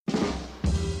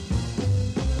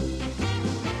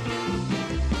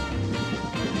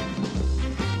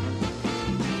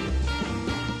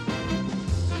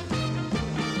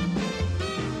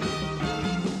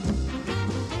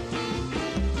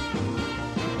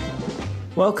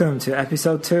Welcome to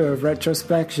episode 2 of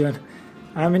Retrospection.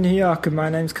 I'm in New York and my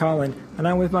name's Colin, and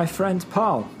I'm with my friend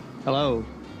Paul. Hello.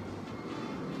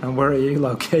 And where are you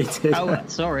located? Oh,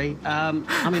 sorry. I'm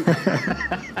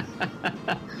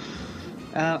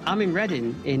in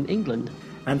Reading, in England.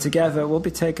 And together we'll be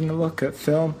taking a look at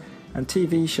film and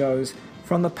TV shows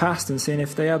from the past and seeing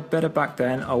if they are better back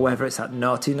then or whether it's that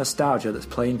naughty nostalgia that's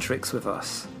playing tricks with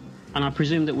us. And I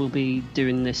presume that we'll be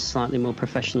doing this slightly more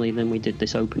professionally than we did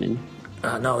this opening.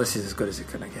 No, this is as good as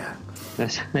it's going to get.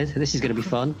 This is going to be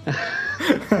fun.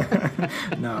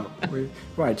 No.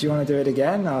 Right, do you want to do it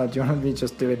again, or do you want me to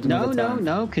just do it another time?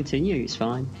 No, continue, it's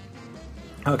fine.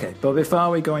 Okay, but before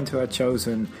we go into our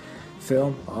chosen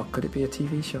film, or could it be a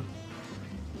TV show?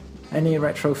 Any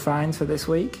retro finds for this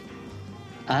week?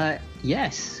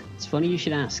 Yes, it's funny you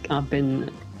should ask. I've been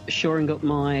shoring up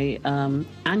my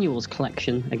annuals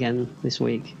collection again this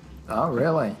week. Oh,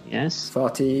 really? Yes.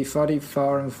 40,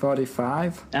 44 and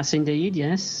 45? That's indeed,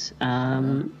 yes.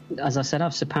 As I said,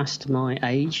 I've surpassed my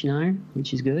age now,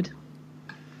 which is good.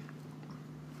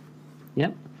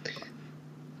 Yep.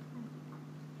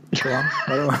 Go on.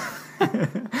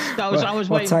 I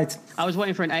was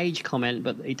waiting for an age comment,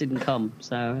 but it didn't come.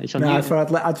 So it's on you. I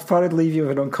thought I'd leave you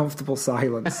with an uncomfortable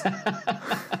silence.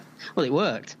 Well, it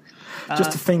worked.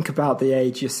 Just to think about the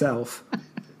age yourself.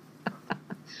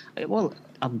 Well,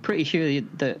 I'm pretty sure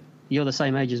that you're the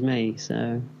same age as me,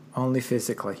 so... Only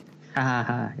physically.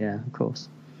 Yeah, of course.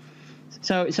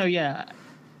 So yeah,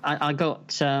 I got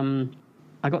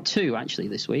two, actually,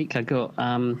 this week. I got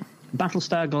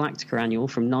Battlestar Galactica Annual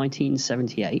from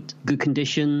 1978. Good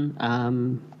condition,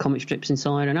 comic strips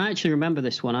inside, and I actually remember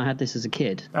this one. I had this as a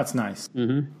kid. That's nice.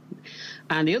 Mm-hmm.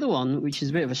 And the other one, which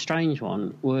is a bit of a strange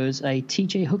one, was a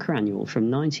T.J. Hooker Annual from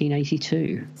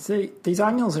 1982. See, these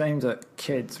annuals are aimed at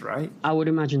kids, right? I would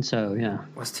imagine so, yeah.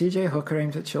 Was T.J. Hooker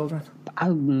aimed at children?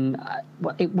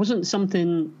 It wasn't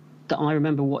something that I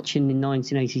remember watching in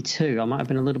 1982. I might have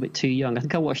been a little bit too young. I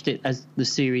think I watched it as the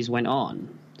series went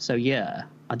on. So, yeah,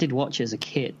 I did watch it as a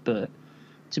kid, but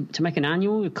to make an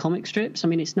annual with comic strips, I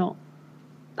mean, it's not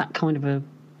that kind of a...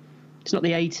 It's not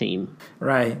the A-Team.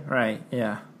 Right,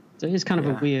 yeah. So it is kind of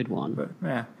a weird one. But,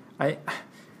 yeah. I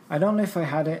don't know if I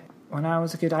had it when I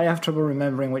was a kid. I have trouble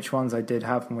remembering which ones I did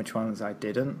have and which ones I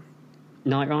didn't.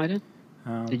 Knight Rider?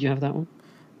 Did you have that one?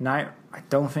 I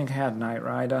don't think I had Knight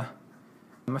Rider.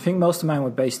 I think most of mine were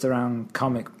based around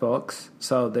comic books,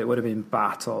 so they would have been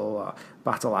Battle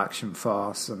Action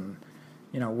Force, and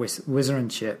Whizzer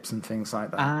and Chips and things like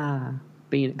that.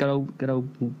 Good old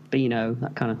Beano,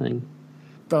 that kind of thing.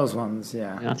 Those ones,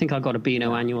 yeah. I think I got a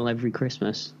Beano annual every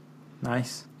Christmas.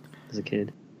 Nice. As a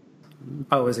kid.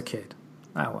 Oh, as a kid.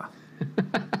 Oh, well.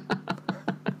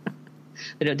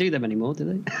 They don't do them anymore, do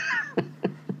they?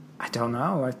 I don't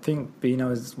know. I think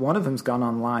Beano's... One of them's gone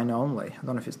online only. I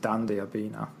don't know if it's Dandy or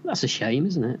Beano. That's a shame,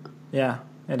 isn't it? Yeah,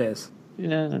 it is.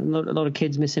 Yeah, a lot of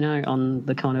kids missing out on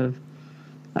the kind of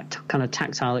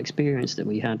tactile experience that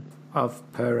we had. Of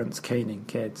parents caning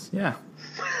kids, yeah.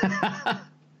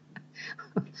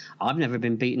 I've never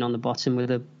been beaten on the bottom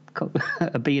with a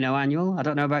Beano annual. I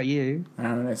don't know about you.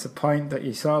 And it's a point that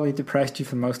you sorely depressed you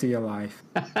for most of your life.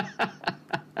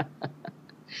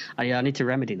 Yeah, I need to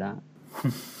remedy that.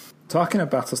 Talking of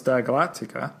Battlestar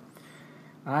Galactica,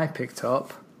 I picked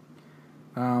up...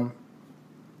 I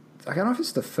don't know if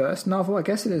it's the first novel. I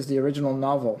guess it is the original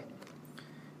novel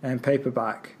in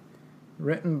paperback,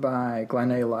 written by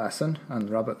Glenn A. Larson and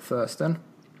Robert Thurston.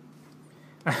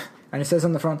 And it says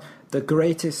on the front, the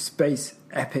greatest space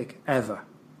epic ever.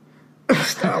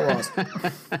 Star Wars.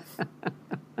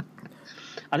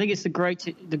 I think it's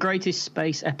the greatest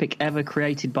space epic ever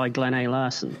created by Glenn A.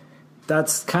 Larson.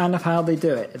 That's kind of how they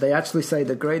do it. They actually say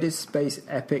the greatest space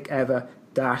epic ever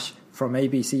dash from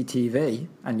ABC TV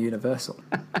and Universal.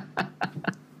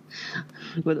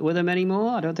 Were there many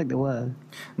more? I don't think there were.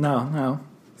 No.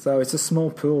 So it's a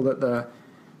small pool that they're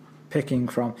picking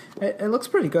from. It looks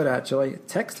pretty good, actually.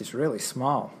 Text is really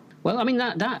small. Well, I mean,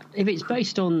 that if it's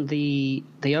based on the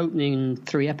opening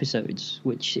 3 episodes,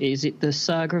 which is it the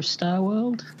Saga of Star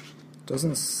World?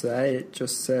 Doesn't say. It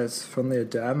just says from the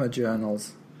Adama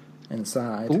journals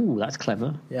inside. Ooh, that's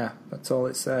clever. Yeah, that's all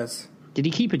it says. Did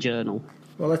he keep a journal?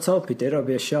 Well, let's hope he did. It'll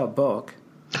be a short book.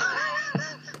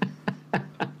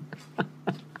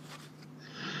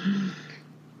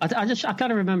 I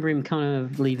kind of remember him kind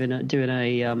of doing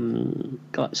a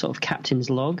sort of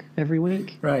captain's log every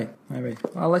week. Right, maybe.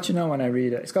 I'll let you know when I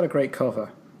read it. It's got a great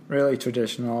cover, really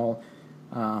traditional,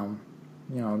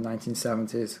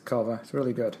 1970s cover. It's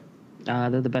really good.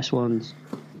 They're the best ones.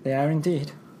 They are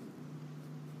indeed.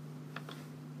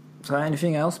 So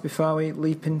anything else before we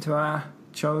leap into our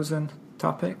chosen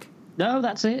topic? No,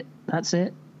 that's it. That's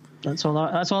it. That's all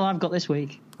I've got this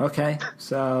week. Okay,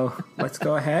 so let's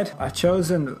go ahead. Our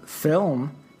chosen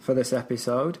film for this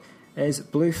episode is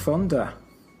Blue Thunder.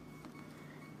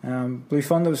 Blue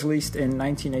Thunder was released in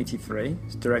 1983.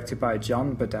 It's directed by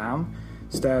John Badham.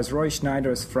 Stars Roy Schneider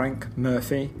as Frank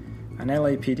Murphy, an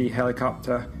LAPD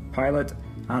helicopter pilot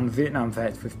and Vietnam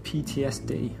vet with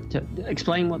PTSD.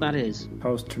 Explain what that is.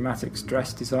 Post-traumatic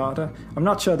stress disorder. I'm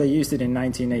not sure they used it in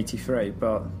 1983,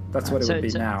 but that's what it would be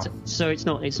now. So it's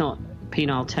not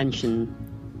penile tension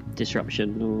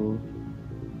disruption, or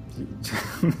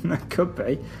it could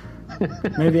be.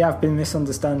 Maybe I've been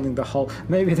misunderstanding the whole.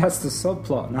 Maybe that's the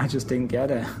subplot, and I just didn't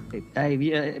get it.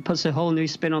 It puts a whole new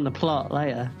spin on the plot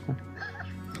later.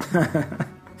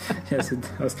 Yes, it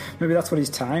does. Maybe that's what he's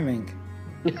timing.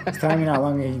 He's timing how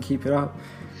long he can keep it up.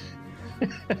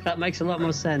 That makes a lot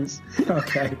more sense.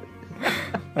 Okay.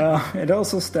 It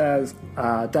also stars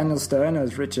Daniel Stern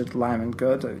as Richard Lyman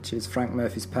Good, which is Frank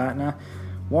Murphy's partner.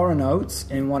 Warren Oates,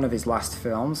 in one of his last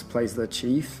films, plays the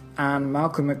chief. And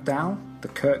Malcolm McDowell, the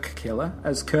Kirk killer,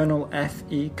 as Colonel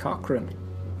F.E. Cochran.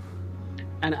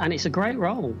 And it's a great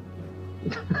role.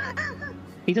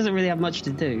 He doesn't really have much to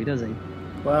do, does he?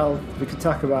 Well, we could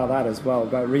talk about that as well,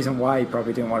 about the reason why he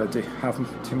probably didn't want to have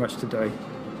too much to do.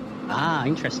 Ah,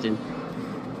 interesting.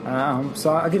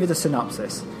 So I'll give you the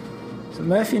synopsis. So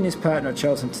Murphy and his partner are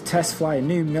chosen to test fly a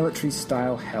new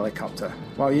military-style helicopter.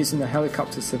 While using the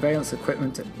helicopter's surveillance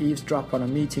equipment to eavesdrop on a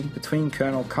meeting between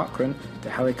Colonel Cochran, the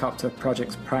helicopter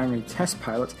project's primary test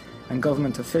pilot, and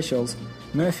government officials,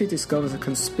 Murphy discovers a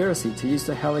conspiracy to use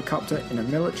the helicopter in a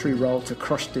military role to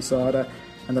crush disorder,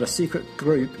 and that a secret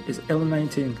group is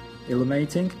eliminating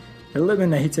political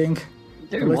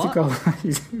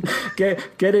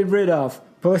getting rid of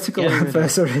political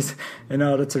adversaries in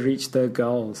order to reach their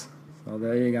goals. So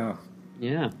there you go.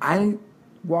 Yeah. I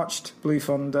watched Blue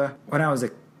Thunder when I was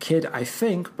a kid, I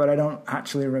think, but I don't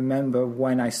actually remember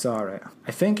when I saw it.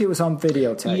 I think it was on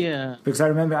videotape. Yeah. Because I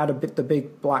remember it had the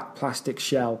big black plastic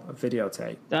shell of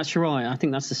videotape. That's right. I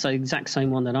think that's the exact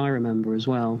same one that I remember as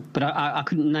well. But I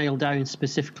couldn't nail down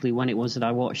specifically when it was that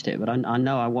I watched it, but I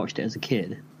know I watched it as a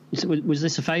kid. Was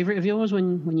this a favourite of yours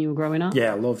when you were growing up?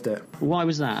 Yeah, I loved it. Why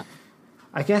was that?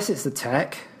 I guess it's the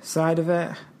tech side of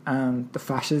it. And the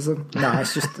fascism. No,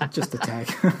 it's just the tech.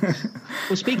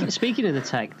 Well, speaking of the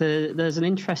tech, there's an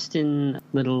interesting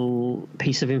little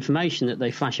piece of information that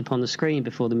they flash upon the screen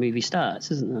before the movie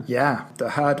starts, isn't there? Yeah, the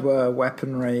hardware,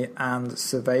 weaponry, and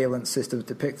surveillance systems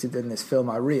depicted in this film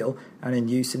are real and in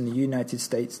use in the United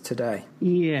States today.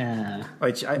 Yeah.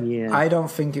 Which I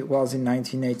don't think it was in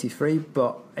 1983,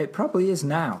 but it probably is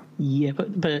now. Yeah,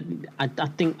 but I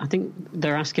think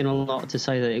they're asking a lot to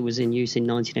say that it was in use in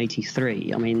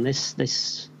 1983. I mean,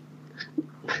 this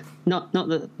not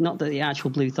that the actual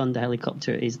Blue Thunder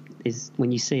helicopter is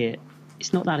when you see it,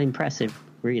 it's not that impressive,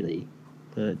 really.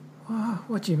 But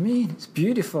what do you mean? It's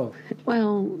beautiful.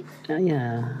 Well,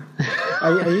 yeah.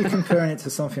 Are you comparing it to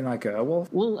something like Airwolf?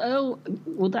 Well,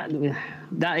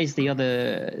 that is the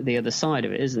other side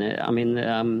of it, isn't it? I mean,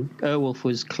 Airwolf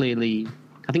was clearly.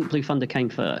 I think Blue Thunder came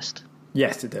first.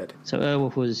 Yes, it did. So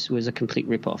Airwolf was a complete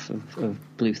rip-off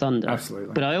of Blue Thunder.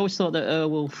 Absolutely. But I always thought that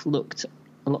Airwolf looked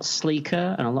a lot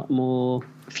sleeker and a lot more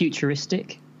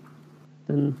futuristic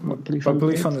than what Blue Thunder. But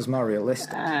Blue Thunder's more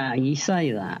realistic. You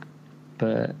say that,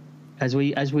 but as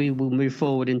we will move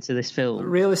forward into this film,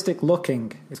 realistic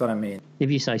looking is what I mean.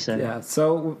 If you say so. Yeah.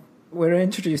 So we're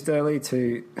introduced early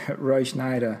to Roy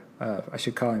Schneider. I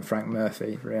should call him Frank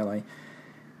Murphy, really.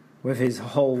 With his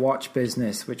whole watch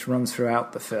business, which runs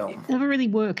throughout the film. It never really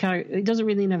work out. It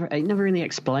never really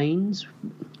explains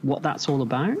what that's all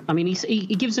about. I mean, he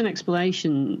gives an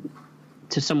explanation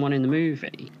to someone in the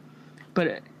movie,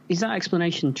 but is that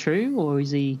explanation true, or is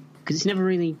he? Because it's never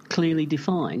really clearly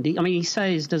defined. I mean, he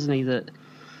says, doesn't he, that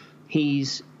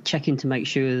he's checking to make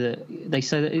sure that they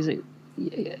say that is it.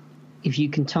 If you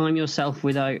can time yourself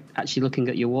without actually looking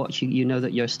at your watch, you know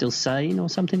that you're still sane or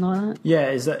something like that? Yeah,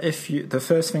 is that the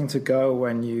first thing to go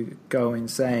when you go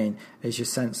insane is your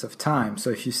sense of time.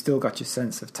 So if you still got your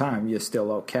sense of time, you're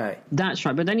still okay. That's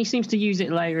right, but then he seems to use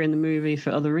it later in the movie for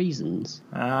other reasons.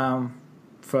 Well,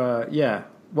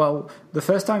 the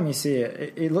first time you see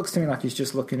it, it looks to me like he's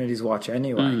just looking at his watch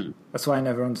anyway. That's why I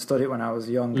never understood it when I was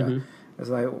younger. Mm-hmm. It's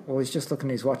like, well, he's just looking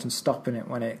at his watch and stopping it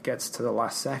when it gets to the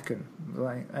last second.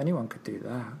 Like, anyone could do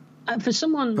that. For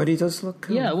someone, but he does look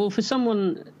cool. Yeah, well, for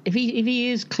someone, if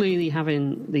he is clearly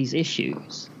having these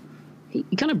issues, he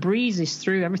kind of breezes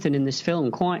through everything in this film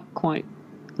quite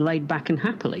laid back and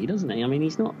happily, doesn't he? I mean,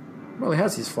 he's not. Well, he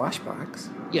has his flashbacks.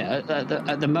 Yeah,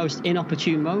 at the most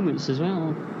inopportune moments as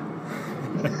well.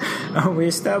 We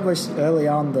established early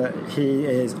on that he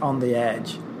is on the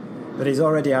edge, that he's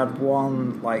already had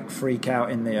one like freak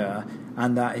out in the air,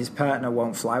 and that his partner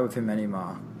won't fly with him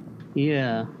anymore.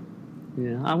 Yeah.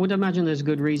 I would imagine there's a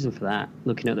good reason for that,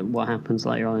 looking at what happens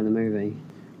later on in the movie.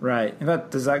 Right. In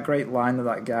fact, there's that great line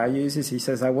that guy uses. He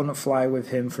says, "I wouldn't fly with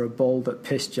him for a bowl that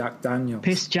pissed Jack Daniels."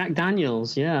 Pissed Jack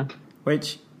Daniels, yeah.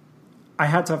 Which I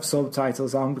had to have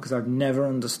subtitles on because I've never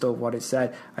understood what it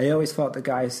said. I always thought the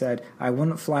guy said, "I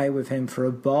wouldn't fly with him for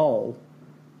a bowl."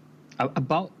 A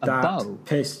bow?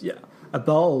 Pissed, yeah, a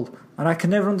bowl. And I can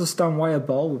never understand why a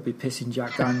bowl would be pissing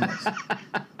Jack Daniels.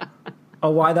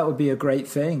 Or why that would be a great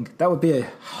thing. That would be a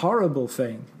horrible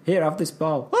thing. Here, have this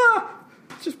bowl. Ah!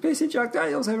 Just pissing Jack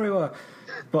Daniels everywhere.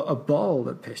 But a bowl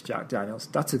that pissed Jack Daniels,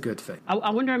 that's a good thing. I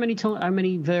wonder how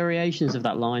many variations of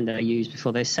that line they used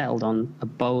before they settled on a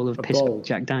bowl of pissed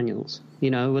Jack Daniels. You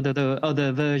know, whether there were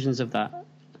other versions of that.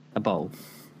 A bowl.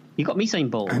 You got me saying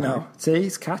bowl. I know. See,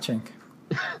 he's catching.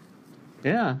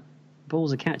 Yeah.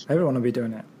 Balls are catching. Everyone will be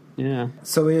doing it. Yeah.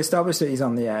 So we established that he's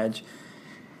on the edge.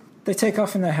 They take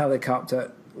off in their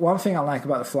helicopter. One thing I like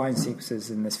about the flying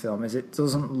sequences in this film is it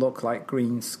doesn't look like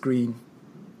green screen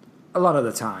a lot of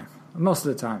the time. Most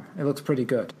of the time. It looks pretty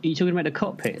good. Are you talking about the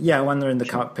cockpit? Yeah, when they're in the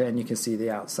cockpit and you can see the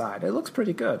outside. It looks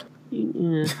pretty good.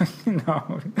 Yeah.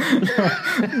 No.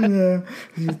 Yeah.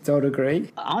 You don't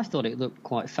agree? I thought it looked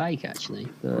quite fake, actually.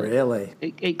 Really?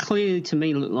 It clearly, to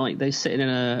me, looked like they're sitting in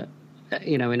a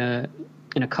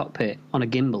cockpit on a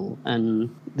gimbal,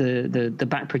 and the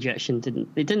back projection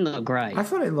didn't look great. I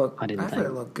thought it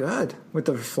looked good with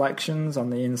the reflections on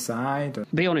the inside.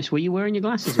 Be honest, were you wearing your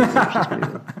glasses when you watched this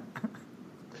movie?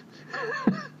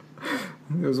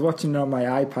 I was watching it on my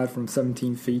iPad from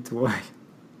 17 feet away.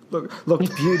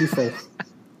 Looked beautiful.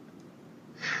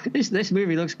 This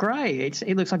movie looks great.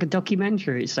 It looks like a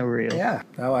documentary. It's so real. Yeah.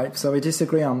 All right. So we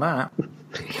disagree on that.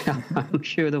 I'm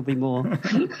sure there'll be more.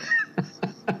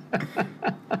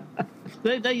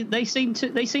 They seem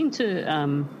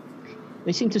to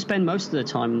spend most of the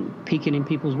time peeking in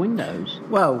people's windows.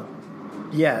 Well,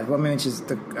 yeah, which is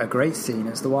a great scene.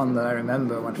 It's the one that I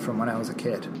remember from when I was a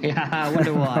kid. Yeah, I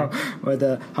wonder why. Where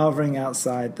they're hovering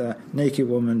outside the naked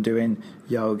woman doing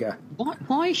yoga.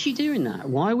 Why is she doing that?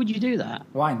 Why would you do that?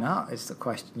 Why not? Is the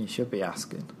question you should be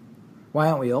asking. Why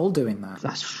aren't we all doing that?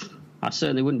 I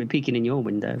certainly wouldn't be peeking in your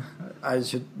window. I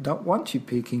should not want you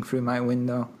peeking through my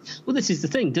window. Well, this is the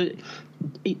thing.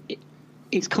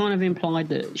 It's kind of implied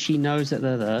that she knows that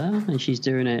they're there and she's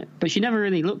doing it, but she never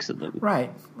really looks at them. Right.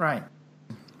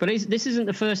 But this isn't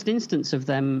the first instance of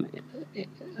them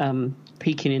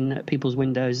peeking in at people's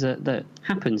windows that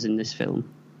happens in this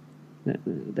film.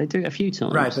 They do it a few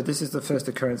times. Right, but this is the first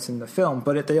occurrence in the film.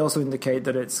 But they also indicate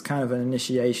that it's kind of an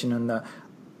initiation and that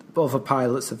other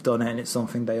pilots have done it and it's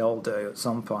something they all do at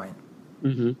some point.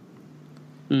 Mm-hmm.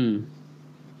 Mm.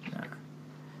 Yeah.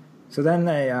 So then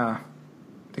they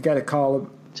get a call.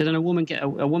 So then a woman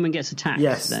gets attacked.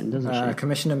 Yes, then doesn't she?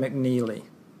 Commissioner McNeely.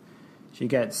 She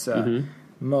gets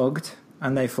mugged,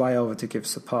 and they fly over to give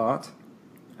support.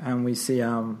 And we see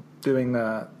doing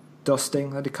the dusting,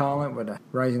 that they call it, where they're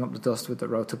rising up the dust with the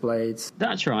rotor blades.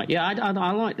 That's right. Yeah,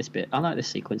 I like this bit. I like this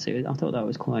sequence. I thought that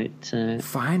was quite.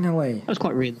 Finally, that was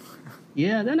quite real.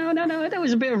 Yeah, no. There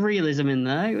was a bit of realism in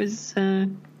there. It was that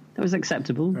was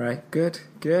acceptable. Right. Good.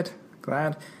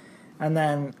 Glad. And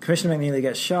then Commissioner McNeely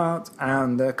gets shot,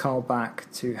 and they're called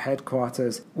back to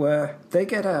headquarters, where they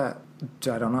get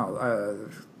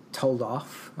told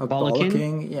off, a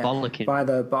bollocking by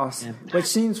the boss, which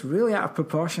seems really out of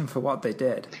proportion for what they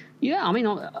did. Yeah, I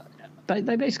mean,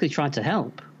 they basically tried to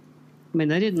help. I mean,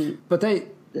 they didn't. But they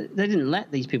didn't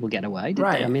let these people get away, did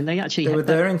right. they? I mean, they were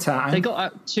there in time. They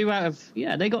got two out of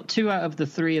the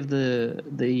three of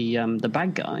the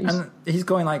bad guys. And he's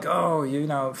going like,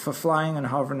 for flying and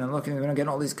hovering and looking, we're going to get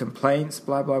all these complaints,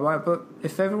 blah blah blah. But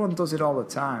if everyone does it all the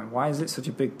time, why is it such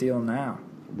a big deal now?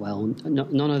 Well,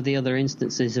 none of the other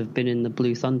instances have been in the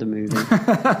Blue Thunder movie.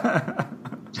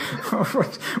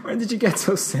 When did you get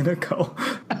so cynical?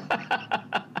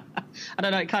 I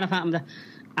don't know. It kind of happened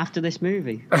after this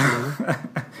movie.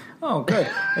 Oh, good.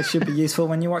 It should be useful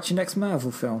when you watch your next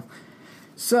Marvel film.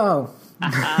 So...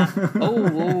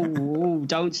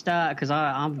 don't start, because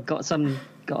I've got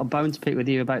a bone to pick with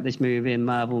you about this movie and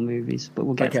Marvel movies, but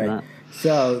we'll get to that.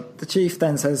 So the chief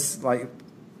then says,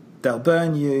 they'll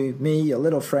burn you, me, your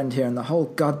little friend here, and the whole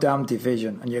goddamn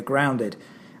division, and you're grounded.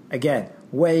 Again,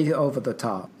 way over the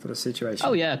top for the situation.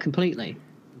 Oh, yeah, completely.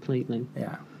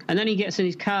 Yeah. And then he gets in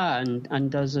his car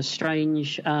and does a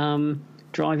strange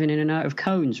driving in and out of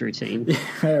cones routine.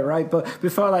 Yeah, right. But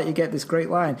before that, you get this great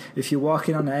line. If you're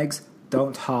walking on eggs,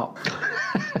 don't hop.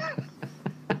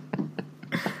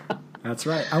 That's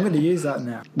right. I'm going to use that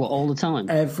now. What, all the time?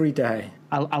 Every day.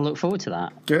 I'll look forward to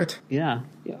that. Good. Yeah.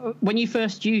 When you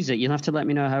first use it, you'll have to let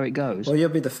me know how it goes. Well, you'll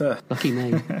be the first. Lucky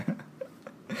me.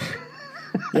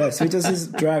 Yeah, so he does his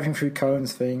driving through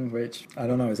cones thing, which, I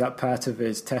don't know, is that part of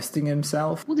his testing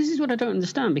himself? Well, this is what I don't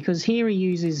understand, because here he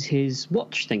uses his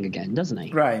watch thing again, doesn't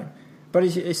he? Right. But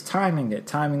he's timing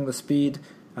the speed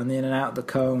and the in and out of the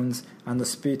cones and the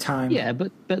speed time. Yeah,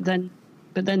 but then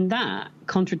that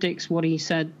contradicts what he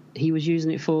said he was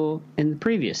using it for in the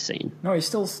previous scene. No, he's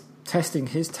still testing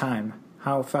his time,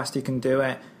 how fast he can do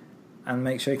it, and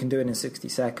make sure he can do it in 60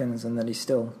 seconds, and that he's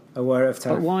still aware of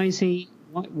time. But why is he...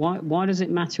 Why does it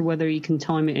matter whether he can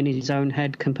time it in his own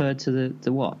head compared to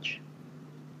the watch?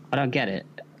 I don't get it.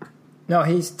 No,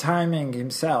 he's timing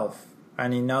himself,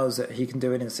 and he knows that he can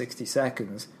do it in 60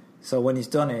 seconds. So when he's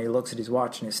done it, he looks at his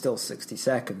watch, and it's still 60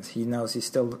 seconds. He knows he's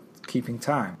still keeping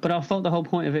time. But I thought the whole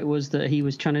point of it was that he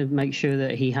was trying to make sure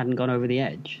that he hadn't gone over the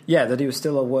edge. Yeah, that he was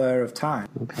still aware of time.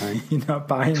 Okay. You're not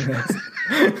buying this.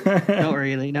 Not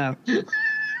really, no.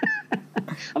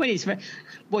 I mean,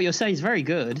 what you're saying is very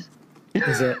good.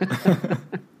 Is it?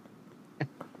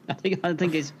 I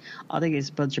think it's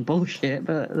a bunch of bullshit,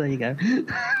 but there you go.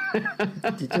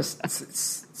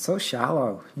 It's so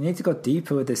shallow. You need to go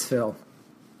deeper with this film.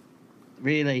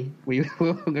 Really, we're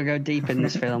going to go deep in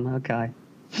this film. Okay.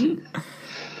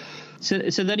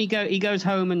 So then he goes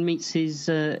home and meets his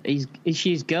is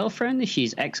she his girlfriend? Is she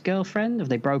his ex-girlfriend? Have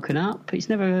they broken up? It's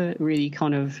never really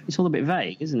it's all a bit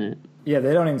vague, isn't it? Yeah,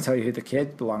 they don't even tell you who the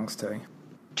kid belongs to.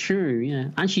 True, yeah.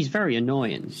 And she's very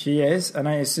annoying. She is, and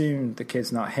I assume the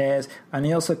kid's not his. And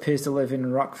he also appears to live in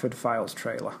Rockford Files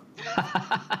trailer.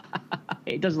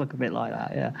 It does look a bit like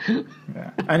that, yeah.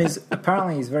 Yeah. And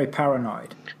he's very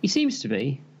paranoid. He seems to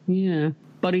be, yeah.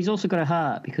 But he's also got a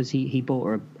heart because he bought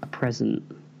her a present.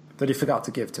 That he forgot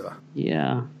to give to her.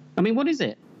 Yeah. I mean, what is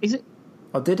it? Is it...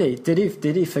 Oh, did he? Did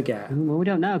he forget? Well, we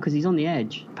don't know because he's on the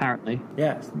edge, apparently.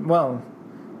 Yeah, well,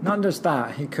 not just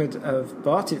that. He could have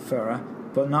bought it for her,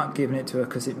 but not given it to her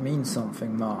because it means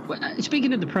something more. Well,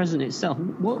 speaking of the present itself,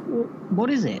 what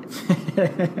is it?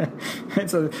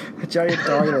 It's a giant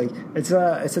doily. It's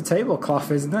a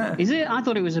tablecloth, isn't it? Is it? I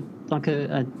thought it was a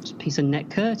piece of net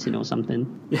curtain or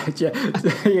something. Yeah,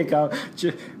 there you go.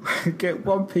 Get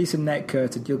one piece of net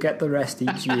curtain. You'll get the rest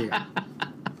each year.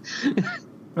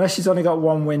 Unless she's only got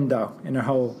one window in her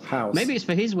whole house. Maybe it's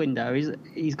for his window.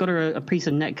 He's got her a piece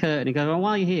of net curtain. He goes, "Oh,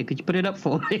 while you're here, could you put it up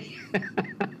for me?"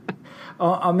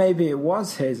 Or maybe it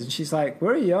was his, and she's like,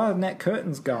 "Where are your net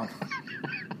curtains gone?"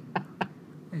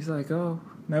 He's like, "Oh,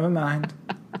 never mind."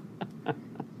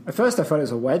 At first I thought it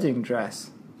was a wedding dress.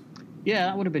 Yeah,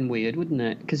 that would have been weird, wouldn't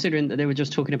it? Considering that they were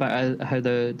just talking about how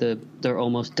they're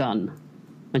almost done.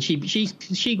 And she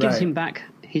gives him back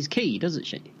his key, doesn't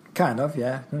she? Kind of,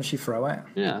 yeah. Doesn't she throw it?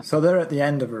 Yeah. So they're at the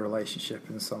end of a relationship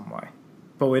in some way.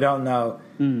 But we don't know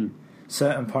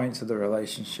certain points of the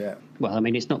relationship. Well, I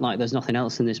mean, it's not like there's nothing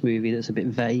else in this movie that's a bit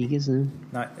vague, is there?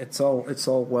 No, it's all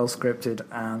well scripted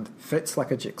and fits like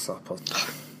a jigsaw puzzle.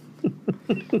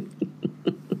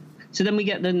 So then we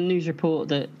get the news report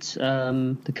that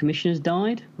the commissioner's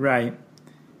died. Right.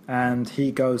 And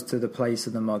he goes to the place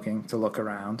of the mugging to look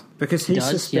around because he's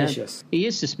suspicious. Yeah. He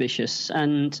is suspicious,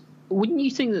 and wouldn't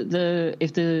you think that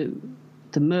if the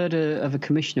murder of a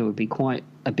commissioner would be quite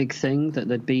a big thing, that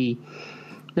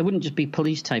there wouldn't just be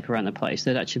police tape around the place,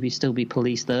 there'd actually still be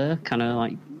police there, kind of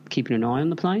like keeping an eye on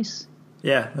the place?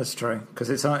 Yeah, that's true, because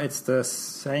it's the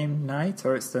same night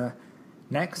or it's the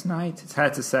next night. It's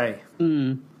hard to say.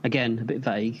 Again, a bit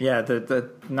vague. Yeah, the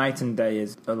night and day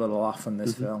is a little off in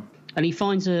this film. And he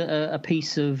finds a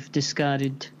piece of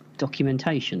discarded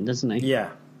documentation, doesn't he?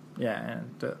 Yeah,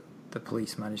 and the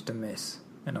police managed to miss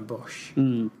in a bush.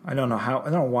 I don't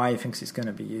know why he thinks it's going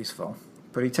to be useful,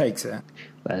 but he takes it.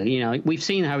 Well, we've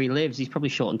seen how he lives. He's probably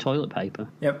short on toilet paper.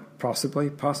 Yep,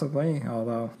 possibly.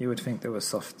 Although you would think there was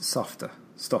softer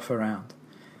stuff around.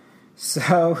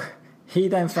 So he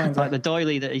then finds like the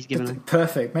doily that he's given her.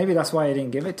 Perfect. Maybe that's why he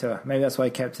didn't give it to her. Maybe that's why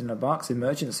he kept it in a box,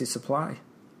 emergency supply.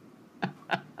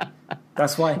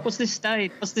 That's why. What's this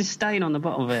stain on the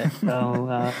bottom of it?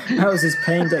 That was his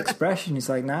pained expression. He's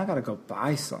like, "Now I got to go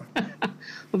buy some." Well,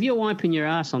 if you're wiping your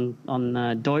ass on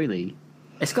doily,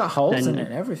 it's got holes in it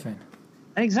and everything.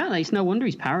 Exactly. It's no wonder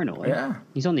he's paranoid. Yeah,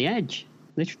 he's on the edge.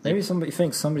 Literally. Maybe somebody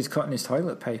thinks somebody's cutting his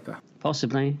toilet paper.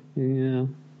 Possibly. Yeah.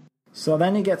 So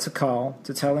then he gets a call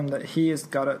to tell him that he has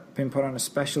been put on a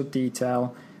special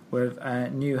detail with a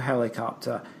new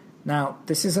helicopter. Now,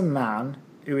 this is a man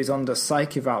who is under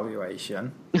psych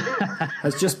evaluation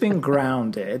has just been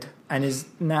grounded and is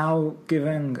now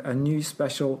given a new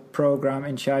special program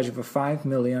in charge of a $5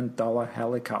 million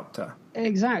helicopter.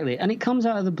 Exactly, and it comes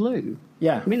out of the blue.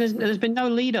 Yeah. I mean, there's been no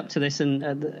lead up to this in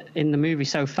the movie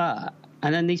so far,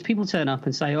 and then these people turn up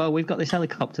and say, "Oh, we've got this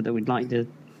helicopter that we'd like to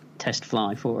test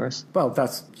fly for us." Well,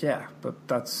 but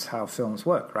that's how films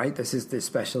work, right? This is this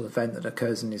special event that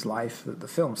occurs in his life that the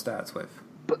film starts with.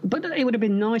 But it would have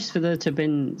been nice for there to have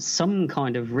been some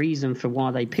kind of reason for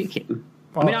why they pick him.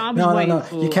 Oh, no.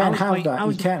 You can't have that.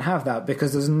 You can't have that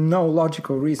because there's no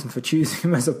logical reason for choosing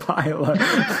him as a pilot.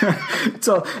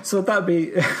 so that'd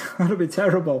be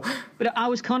terrible. But I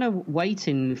was kind of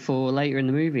waiting for later in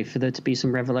the movie for there to be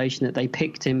some revelation that they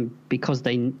picked him because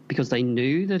they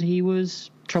knew that he was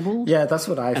troubled. Yeah, that's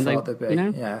what I thought there'd be. You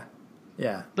know?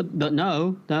 Yeah. But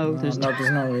no, there's no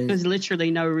reason. There's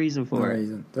literally no reason for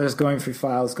it. They're just going through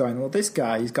files going, well, this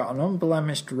guy, he's got an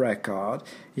unblemished record.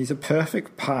 He's a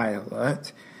perfect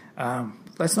pilot.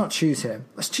 Let's not choose him.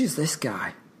 Let's choose this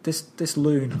guy, this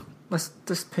loon. Let's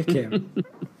just pick him.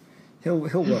 He'll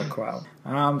work well.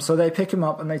 So they pick him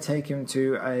up and they take him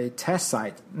to a test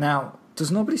site. Now,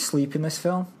 does nobody sleep in this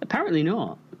film? Apparently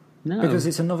not. No. Because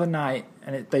it's another night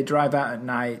and they drive out at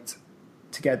night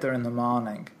to get there in the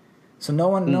morning. So no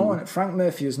one, Frank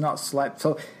Murphy has not slept.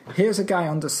 So here's a guy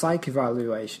under psych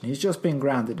evaluation. He's just been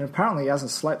grounded, and apparently he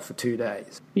hasn't slept for 2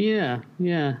 days. Yeah,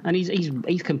 and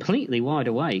he's completely wide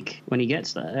awake when he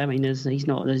gets there. I mean,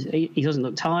 he doesn't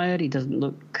look tired. He doesn't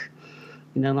look,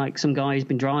 like some guy who's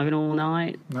been driving all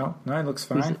night. No, he looks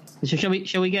fine. So shall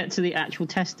we get to the actual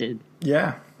tested?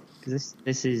 Yeah, because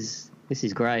this is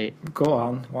great. Go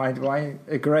on. Why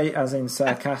great as in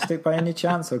sarcastic by any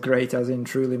chance, or great as in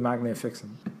truly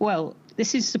magnificent? Well,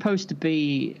 this is supposed to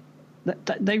be.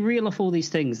 They reel off all these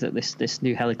things that this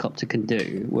new helicopter can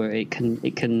do, where it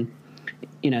can,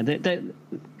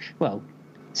 well,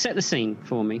 set the scene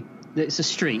for me. It's a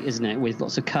street, isn't it, with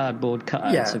lots of cardboard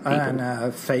cutouts of people.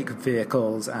 And fake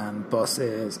vehicles and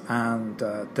buses, and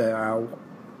there are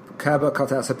cardboard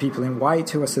cutouts of people in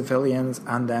white who are civilians,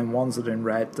 and then ones that are in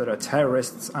red that are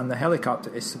terrorists, and the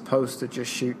helicopter is supposed to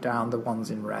just shoot down the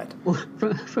ones in red. Well,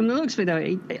 from the looks of it,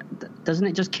 though, doesn't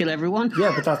it just kill everyone?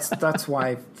 Yeah, but that's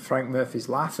why Frank Murphy's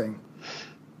laughing,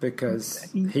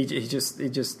 because he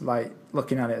just like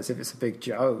looking at it as if it's a big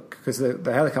joke, because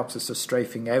the helicopter's just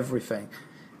strafing everything.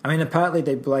 I mean, apparently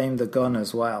they blame the gun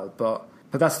as well, but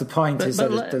that's the point, there's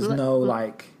no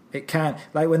it can't,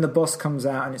 like when the bus comes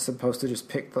out and it's supposed to just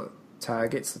pick the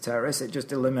targets, the terrorists, it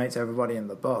just eliminates everybody in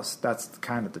the bus. That's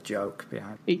kind of the joke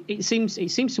behind it. It seems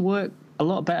to work a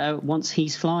lot better once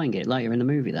he's flying it later in the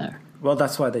movie there. Well,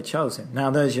 that's why they chose him. Now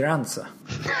there's your answer.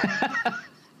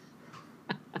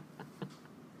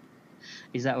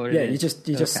 Is that what it is?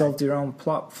 You just solved your own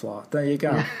plot flaw. There you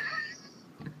go.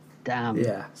 Damn.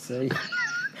 Yeah, see?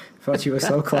 Thought you were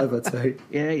so clever too.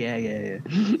 Yeah.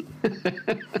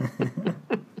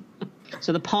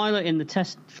 So the pilot in the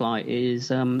test flight is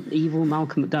Evil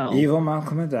Malcolm McDowell. Evil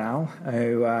Malcolm McDowell,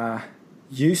 who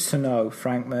used to know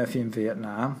Frank Murphy in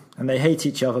Vietnam, and they hate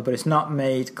each other, but it's not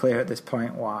made clear at this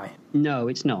point why. No,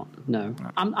 it's not. No.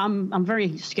 I'm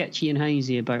very sketchy and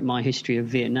hazy about my history of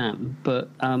Vietnam, but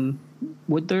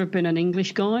would there have been an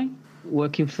English guy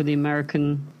working for the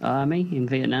American army in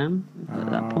Vietnam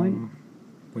at that point?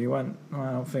 I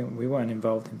don't think we weren't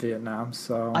involved in Vietnam,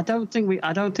 so I don't think we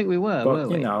were. But were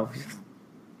we?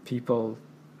 People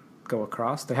go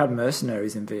across. They had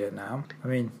mercenaries in Vietnam. I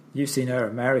mean, you've seen Air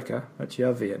America. That's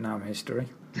your Vietnam history.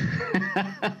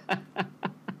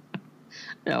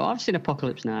 No, I've seen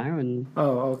Apocalypse Now and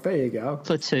there you go.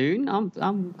 Platoon.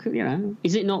 I'm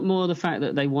Is it not more the fact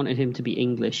that they wanted him to be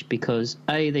English because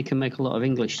A, they can make a lot of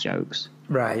English jokes,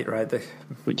 right,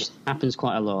 which happens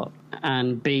quite a lot,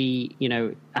 and B,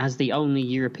 as the only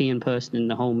European person in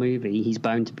the whole movie, he's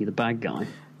bound to be the bad guy.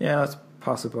 Yeah, that's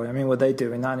possibly. I mean, were they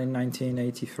doing that in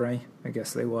 1983? I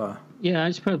guess they were. Yeah,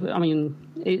 I suppose. I mean,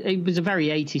 it was a very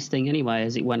 80s thing anyway.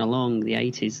 As it went along, the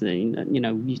 80s,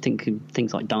 you think of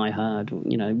things like Die Hard.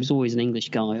 It was always an English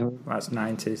guy. That's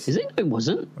 90s. Is it? It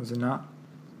wasn't. Was it not?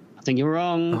 I think you're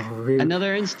wrong. Oh, really?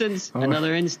 Another instance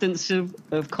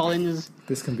of Collins'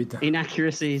 this can be done.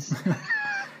 Inaccuracies.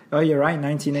 Oh, you're right,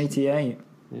 1988.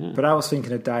 Yeah. But I was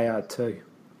thinking of Die Hard too.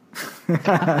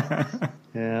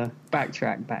 Yeah.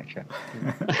 Backtrack.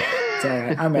 It's all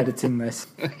right. I'm editing this.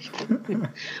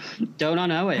 Don't I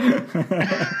know it?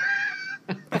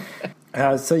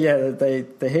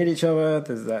 They hit each other.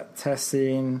 There's that test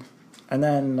scene, and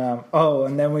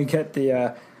then we get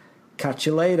the catch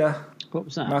you later. What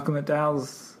was that? Malcolm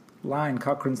McDowell's line,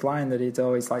 Cochrane's line that he'd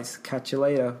always likes catch you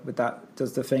later with that,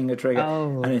 does the finger trigger,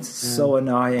 and it's so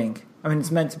annoying. I mean, it's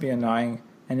meant to be annoying,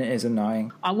 and it is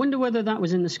annoying. I wonder whether that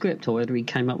was in the script or whether he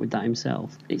came up with that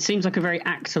himself. It seems like a very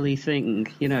actorly thing.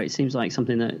 You know, it seems like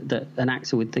something that an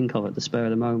actor would think of at the spur of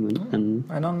the moment. And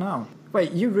I don't know.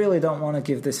 Wait, you really don't want to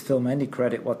give this film any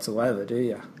credit whatsoever, do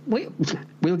you?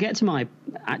 We'll get to my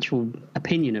actual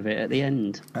opinion of it at the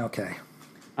end. Okay.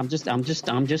 I'm just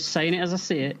saying it as I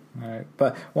see it. All right.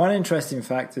 But one interesting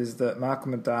fact is that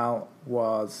Malcolm McDowell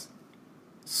was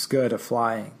scared of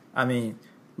flying. I mean,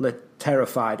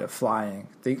 terrified of flying.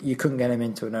 You couldn't get him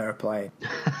into an airplane.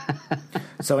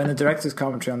 So in the director's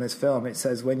commentary on this film, it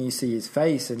says when you see his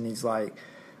face and he's like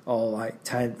all like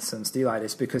tense and steely-eyed,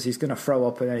 it's because he's going to throw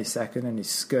up at any second and he's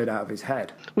scared out of his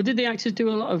head. Well, did the actors do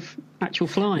a lot of actual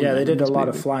flying? Yeah, they did a lot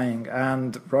of flying,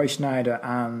 and Roy Schneider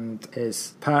and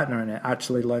his partner in it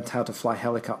actually learned how to fly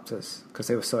helicopters because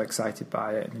they were so excited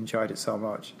by it and enjoyed it so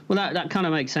much. Well, that kind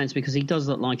of makes sense because he does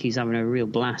look like he's having a real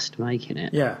blast making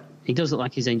it. Yeah. He does look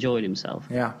like he's enjoyed himself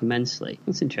immensely.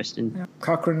 That's interesting. Yeah.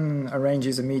 Cochrane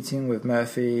arranges a meeting with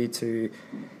Murphy to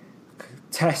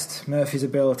test Murphy's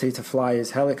ability to fly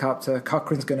his helicopter.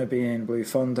 Cochrane's going to be in Blue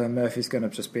Thunder. Murphy's going to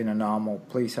just be in a normal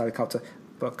police helicopter.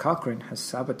 But Cochrane has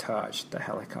sabotaged the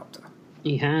helicopter.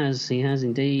 He has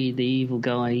indeed. The evil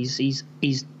guy. He's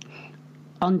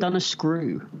undone a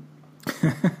screw.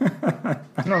 I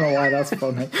don't know why that's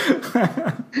funny.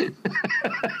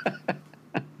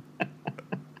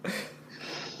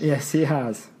 Yes, he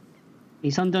has.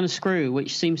 He's undone a screw,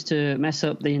 which seems to mess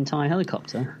up the entire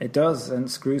helicopter. It does, and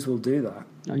screws will do that.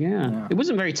 Oh yeah. It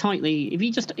wasn't very tightly.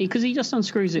 Because he just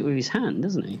unscrews it with his hand,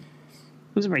 doesn't he?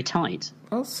 It wasn't very tight.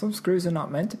 Well, some screws are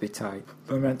not meant to be tight.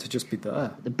 They're meant to just be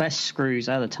there. The best screws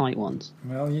are the tight ones.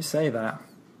 Well, you say that.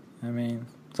 I mean,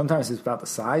 sometimes it's about the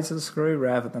size of the screw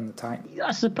rather than the type.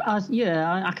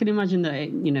 I can imagine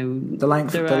that. The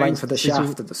length of the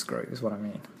shaft of the screw is what I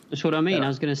mean. That's what I mean. Yeah. I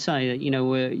was going to say that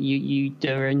where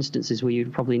there are instances where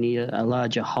you'd probably need a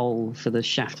larger hole for the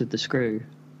shaft of the screw.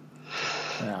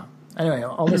 Yeah. Anyway,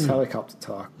 all this helicopter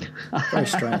talk, very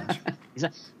strange. Is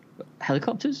that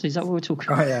helicopters? Is that what we're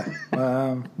talking about? Oh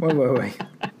yeah. Where were we?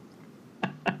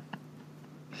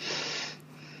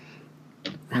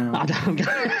 I don't.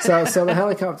 So the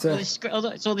helicopter.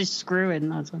 It's all this screwing.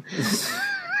 That's all.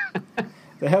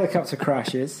 The helicopter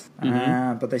crashes,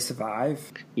 but they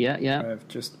survive. Yeah.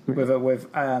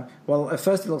 Well, at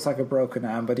first it looks like a broken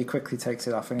arm, but he quickly takes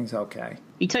it off and he's okay.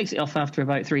 He takes it off after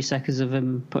about 3 seconds of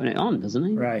him putting it on, doesn't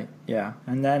he? Right. Yeah,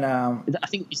 and then I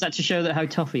think is that to show that how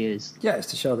tough he is. Yeah,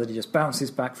 it's to show that he just bounces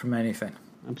back from anything.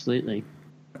 Absolutely.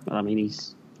 Well, I mean,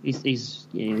 he's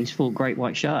fought great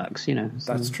white sharks, So.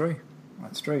 That's true.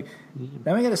 Yeah.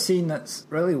 Then we get a scene that's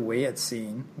really weird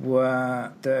scene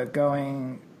where they're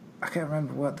going. I can't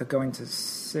remember what they're going to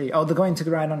see. Oh, they're going to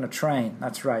ride on a train.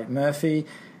 That's right. Murphy,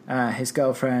 his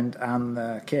girlfriend, and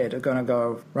the kid are going to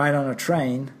go ride on a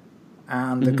train,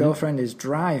 and the girlfriend is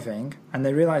driving, and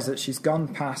they realise that she's gone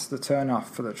past the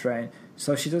turn-off for the train,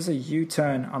 so she does a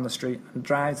U-turn on the street and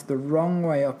drives the wrong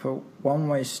way up a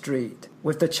one-way street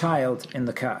with the child in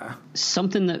the car.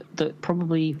 Something that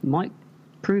probably might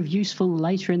prove useful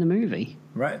later in the movie.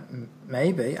 Right,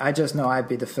 maybe. I just know I'd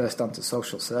be the first onto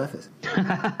social service.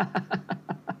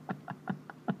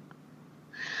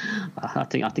 I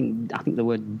think the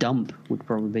word dump would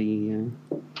probably be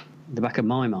the back of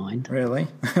my mind. Really?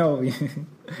 Oh,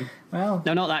 well.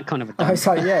 No, not that kind of a dump. I was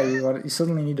like, yeah, you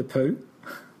suddenly need a poo.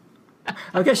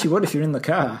 I guess you would if you're in the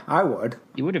car. I would.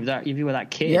 You would if you were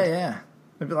that kid. Yeah.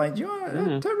 I'd be like, do you want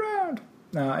to turn around?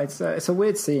 No, it's a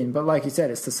weird scene, but like you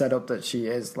said, it's to set up that she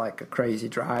is like a crazy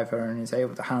driver and is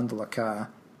able to handle a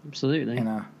car. Absolutely. In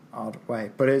a odd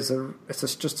way, but it's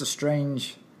just a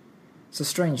strange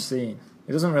scene.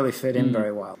 It doesn't really fit in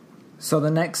very well. So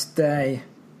the next day,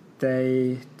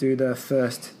 they do their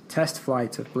first test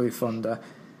flight of Blue Thunder.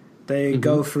 They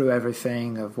go through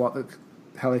everything of what the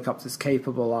helicopter's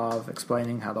capable of,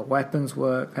 explaining how the weapons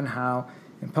work and how,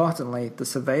 importantly, the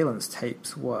surveillance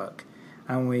tapes work.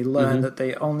 And we learn that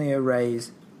they only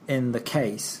erase in the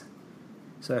case.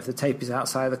 So if the tape is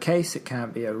outside the case, it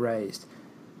can't be erased.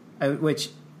 Which,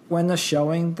 when they're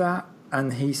showing that,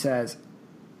 and he says,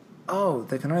 oh,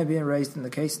 they can only be erased in the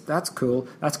case, that's cool.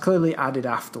 That's clearly added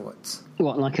afterwards.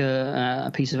 What, like a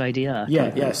piece of ADR?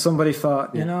 Yeah. Somebody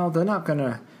thought, they're not going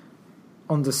to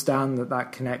understand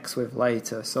that connects with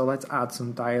later, so let's add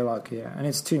some dialogue here. And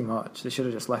it's too much. They should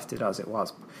have just left it as it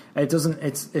was. It doesn't.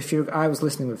 I was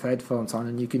listening with headphones on,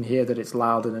 and you can hear that it's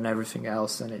louder than everything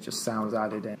else, and it just sounds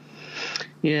added in.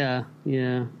 Yeah.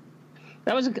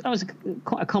 That was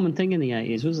quite a common thing in the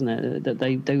 80s, wasn't it? That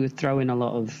they would throw in a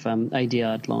lot of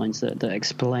ADR lines that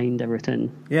explained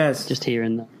everything. Yes. Just here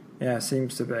and there. Yeah,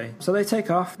 seems to be. So they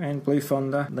take off in Blue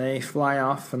Thunder. They fly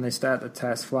off and they start the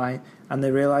test flight. And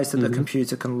they realise that the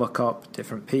computer can look up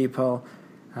different people.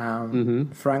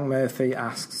 Frank Murphy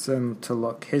asks them to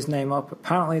look his name up.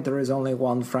 Apparently there is only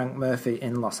one Frank Murphy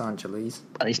in Los Angeles.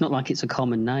 But it's not like it's a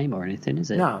common name or anything,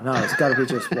 is it? No, it's got to be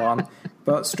just one.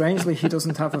 But strangely, he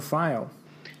doesn't have a file.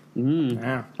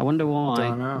 Yeah. I wonder why.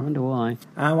 Don't know. I wonder why.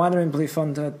 And while they're in Blue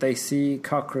Thunder, they see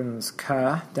Cochrane's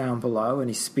car down below and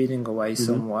he's speeding away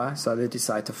somewhere, so they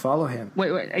decide to follow him.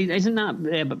 Wait, isn't that...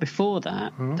 Yeah, but before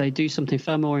that, they do something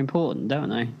far more important, don't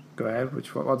they? Go ahead.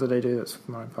 What do they do that's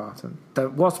more important?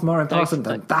 What's more important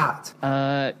than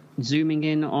that? Zooming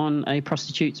in on a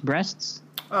prostitute's breasts?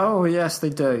 Oh, yes, they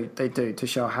do. They do, to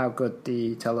show how good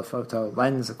the telephoto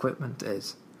lens equipment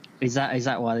is. Is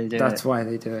that why they do it? That's why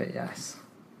they do it, yes.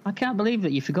 I can't believe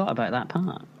that you forgot about that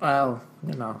part. Well,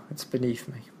 it's beneath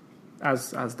me,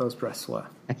 as those breasts were.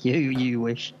 You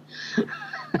wish.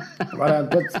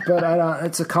 But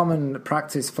it's a common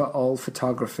practice for all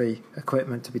photography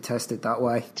equipment to be tested that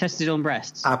way. Tested on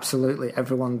breasts? Absolutely,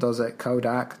 everyone does it.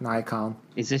 Kodak, Nikon.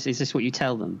 Is this what you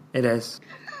tell them? It is.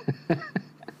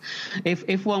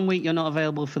 If 1 week you're not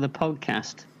available for the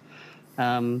podcast,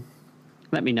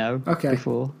 let me know. Okay.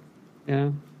 Before,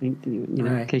 right.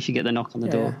 In case you get the knock on the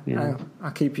door. Yeah.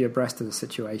 I'll keep you abreast of the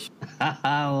situation.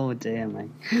 Oh dear me.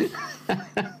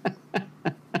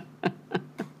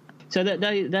 So that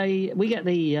we get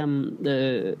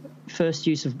the first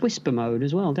use of whisper mode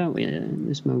as well, don't we? In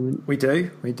this moment, we do.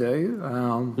 Where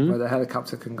the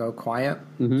helicopter can go quiet,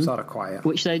 sort of quiet.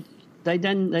 Which they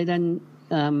then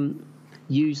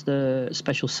use the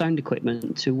special sound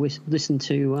equipment to listen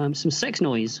to some sex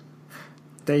noise.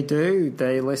 They do.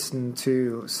 They listen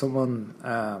to someone,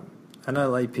 an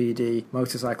LAPD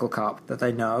motorcycle cop that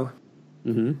they know,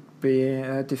 be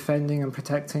defending and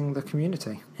protecting the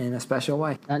community in a special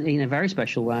way. In a very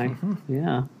special way,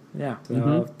 yeah. Yeah,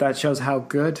 so that shows how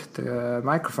good the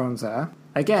microphones are.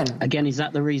 Again, is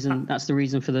that the reason? That's the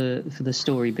reason for the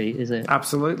story beat, is it?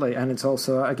 Absolutely, and it's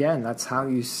also that's how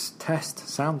you test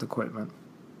sound equipment.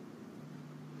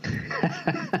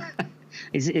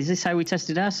 Is this how we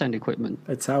tested our sound equipment?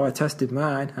 It's how I tested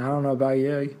mine. I don't know about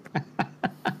you.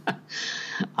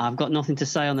 I've got nothing to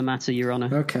say on the matter, Your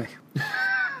Honour. Okay.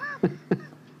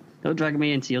 Don't drag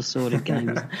me into your sordid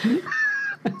games.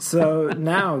 So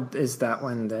now is that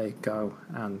when they go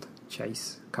and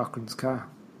chase Cochrane's car?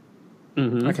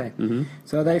 Okay.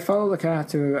 So they follow the car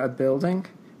to a building,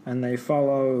 and they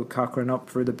follow Cochrane up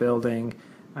through the building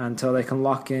until they can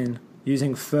lock in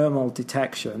using thermal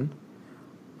detection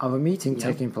of a meeting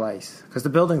taking place, because the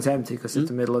building's empty because it's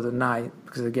the middle of the night,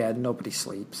 because again nobody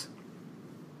sleeps.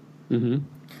 And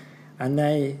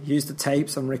they use the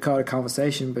tapes and record a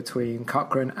conversation between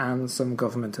Cochrane and some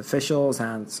government officials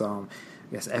and some,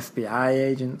 FBI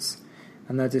agents,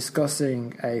 and they're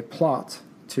discussing a plot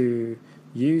to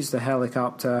use the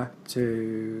helicopter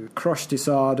to crush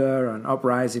disorder and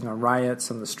uprising and riots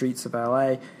on the streets of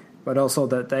LA, but also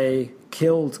that they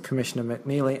killed Commissioner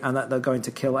McNeely and that they're going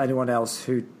to kill anyone else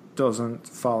who doesn't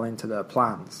fall into their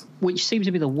plans. Which seems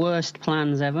to be the worst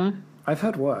plans ever. I've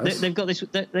heard worse. They've got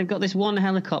this one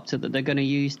helicopter that they're going to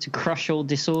use to crush all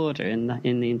disorder in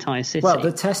the entire city. Well,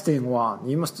 they're testing one.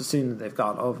 You must assume that they've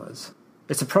got others.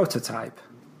 It's a prototype.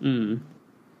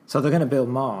 So they're going to build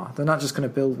more. They're not just going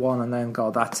to build one and then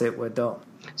go, that's it, we're done.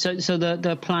 So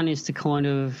the plan is to kind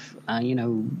of,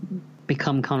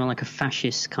 become kind of like a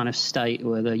fascist kind of state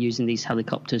where they're using these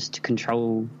helicopters to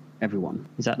control everyone.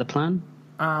 Is that the plan?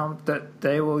 That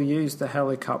they will use the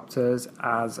helicopters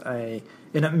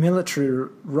in a military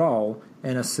role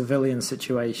in a civilian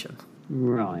situation.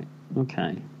 Right.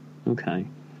 Okay.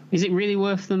 Is it really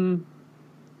worth them,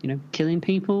 killing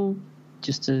people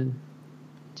just to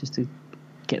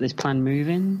get this plan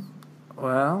moving?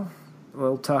 Well,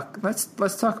 we'll talk. Let's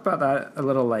talk about that a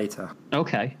little later.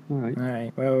 Okay. All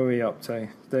right. Where were we up to?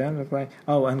 The end of the play.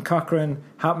 Oh, and Cochrane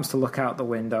happens to look out the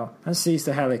window and sees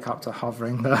the helicopter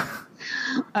hovering there.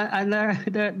 And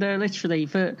they're literally,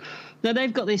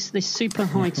 they've got this super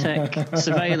high tech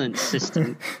surveillance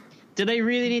system. Do they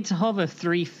really need to hover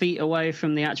 3 feet away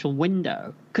from the actual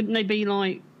window? Couldn't they be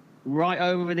like right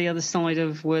over the other side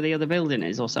of where the other building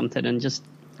is or something and just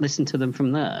listen to them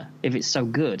from there if it's so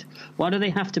good? Why do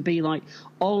they have to be like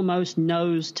almost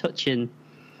nose touching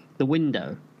the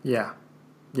window? Yeah.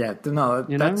 No,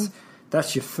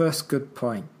 that's your first good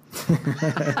point.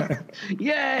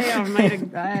 Yay! I've made it.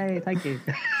 Hey, thank you.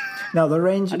 Now the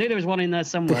range. I knew there was one in there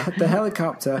somewhere. The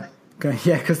helicopter.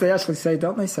 Yeah, because they actually say,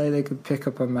 don't they say they could pick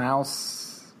up a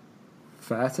mouse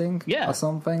farting or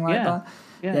something like that?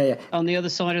 Yeah. On the other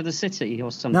side of the city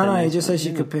or something. No, he just says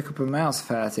you could pick up a mouse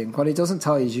ferreting. What he doesn't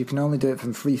tell you is you can only do it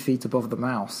from 3 feet above the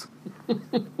mouse.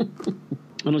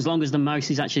 And as long as the mouse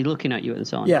is actually looking at you at the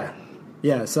time.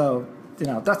 Yeah. So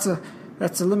that's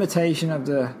a limitation of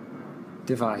the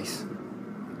device.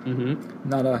 Mm-hmm.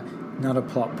 Not a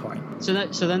plot point. So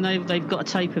then they've got a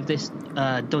tape of this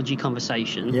dodgy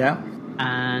conversation. Yeah.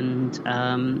 And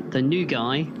the new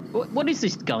guy. What is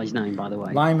this guy's name, by the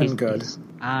way? Lyman Good.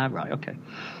 Right. Okay.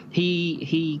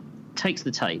 He takes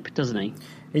the tape, doesn't he?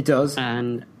 He does.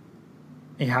 And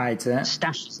he hides it.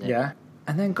 Stashes it. Yeah.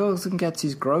 And then goes and gets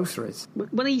his groceries.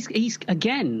 Well, he's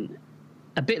again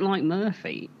a bit like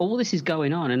Murphy. All this is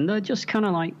going on, and they're just kind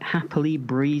of like happily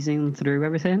breezing through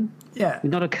everything. Yeah.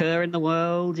 Not a care in the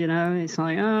world, It's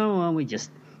like, oh, well, we just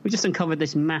uncovered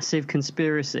this massive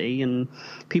conspiracy, and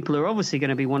people are obviously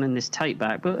going to be wanting this tape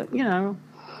back. But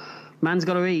man's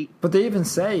got to eat. But they even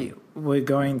say we're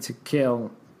going to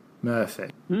kill Murphy.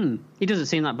 He doesn't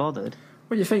seem that bothered.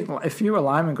 Well, you think if you were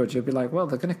Lyman Good, you'd be like, well,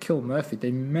 they're going to kill Murphy.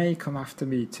 They may come after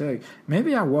me too.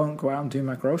 Maybe I won't go out and do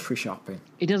my grocery shopping.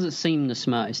 He doesn't seem the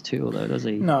smartest tool, though, does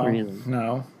he? No, really?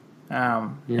 no.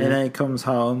 And then he comes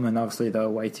home, and obviously they're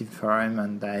waiting for him,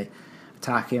 and they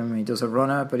attack him. He does a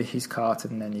runner, but he's caught,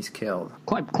 and then he's killed.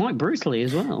 Quite brutally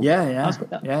as well. Yeah.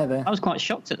 I was quite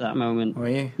shocked at that moment. Were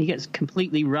you? He gets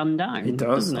completely run down. He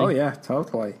does. Doesn't he? Oh yeah,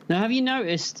 totally. Now, have you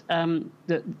noticed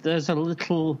that there's a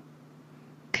little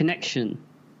connection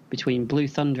between Blue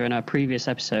Thunder and our previous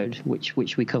episode, which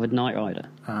we covered Knight Rider?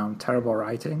 Terrible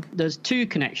writing. There's 2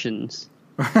 connections.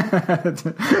 The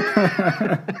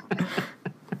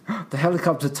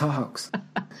helicopter talks.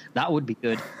 That would be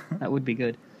good.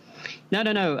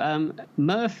 No.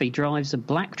 Murphy drives a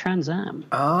black Trans Am.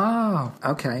 Oh,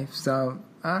 okay. So,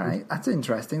 all right, that's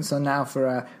interesting. So now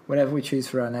for whatever we choose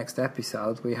for our next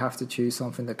episode, we have to choose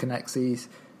something that connects these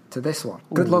to this one.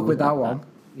 Good luck with that one.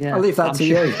 Yeah, I'll leave that to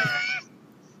you.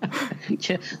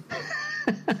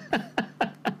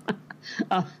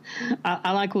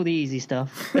 I like all the easy stuff.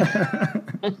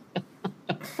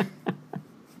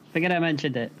 Forget I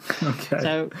mentioned it.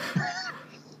 Okay.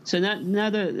 So now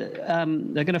they're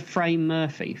going to frame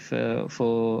Murphy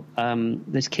for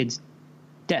this kid's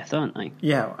death, aren't they?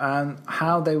 Yeah.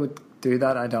 How they would do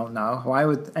that, I don't know. Why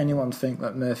would anyone think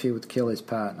that Murphy would kill his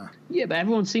partner? Yeah, but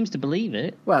everyone seems to believe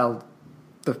it. Well,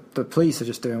 the police are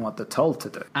just doing what they're told to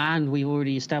do. And we've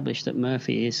already established that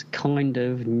Murphy is kind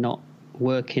of not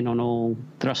working on all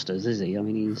thrusters, is he? I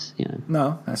mean, he's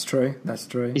No, that's true.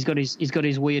 He's got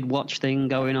his weird watch thing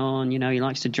going on. He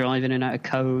likes to drive in and out of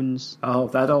cones. Oh,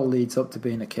 that all leads up to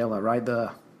being a killer, right there.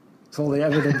 It's all the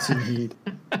evidence you need.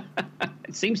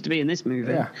 It seems to be in this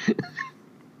movie. Yeah.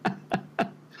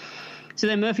 So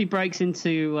then Murphy breaks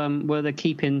into where they're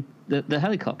keeping the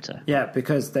helicopter. Yeah,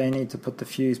 because they need to put the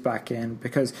fuse back in,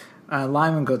 because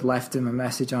Lyman Good left him a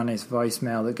message on his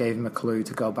voicemail that gave him a clue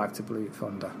to go back to Blue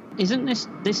Thunder. Isn't this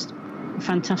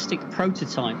fantastic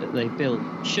prototype that they built,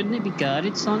 shouldn't it be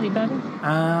guarded slightly better?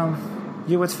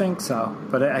 You would think so,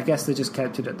 but I guess they just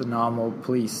kept it at the normal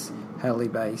police heli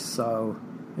base, so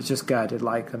it's just guarded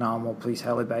like a normal police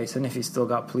heli base, and if he's still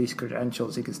got police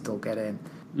credentials, he can still get in.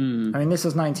 I mean, this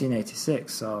was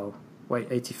 1986, so... Wait,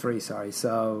 83, sorry.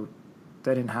 So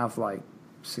they didn't have, like,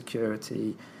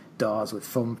 security doors with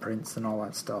thumbprints and all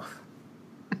that stuff.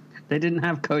 They didn't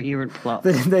have coherent plots.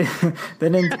 They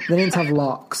didn't have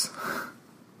locks.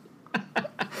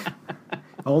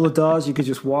 All the doors you could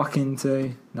just walk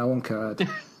into, no one cared. The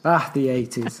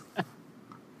 80s.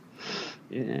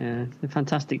 Yeah, a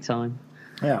fantastic time.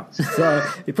 Yeah, so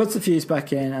he puts the fuse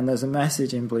back in, and there's a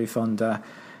message in Blue Thunder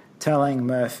telling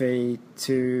Murphy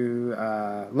to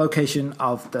location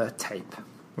of the tape,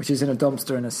 which is in a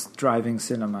dumpster in a driving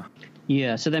cinema.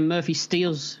 Yeah, so then Murphy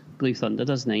steals Blue Thunder,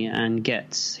 doesn't he, and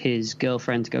gets his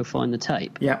girlfriend to go find the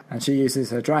tape. Yeah, and she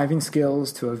uses her driving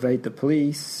skills to evade the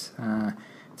police,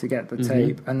 to get the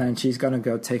tape, and then she's going to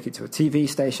go take it to a TV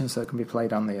station so it can be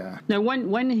played on the air. Now,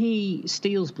 when he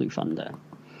steals Blue Thunder,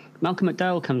 Malcolm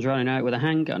McDowell comes running out with a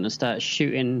handgun and starts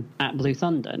shooting at Blue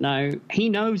Thunder. Now, he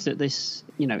knows that this,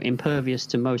 impervious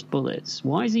to most bullets.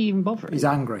 Why is he even bothering? He's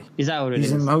angry. Is that what it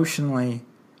is? He's emotionally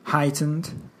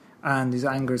heightened, and his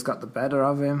anger has got the better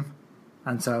of him,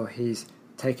 and so he's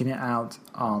taking it out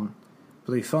on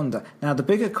Blue Thunder. Now, the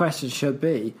bigger question should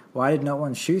be, why did no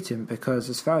one shoot him? Because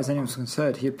as far as anyone's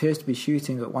concerned, he appears to be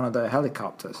shooting at one of their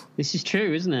helicopters. This is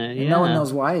true, isn't it? Yeah. No one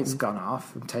knows why it's gone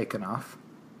off and taken off.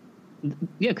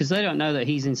 Yeah, because they don't know that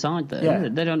he's inside there. Yeah.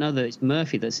 They don't know that it's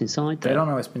Murphy that's inside there. They don't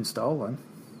know it's been stolen.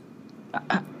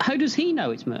 How does he know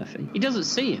it's Murphy? He doesn't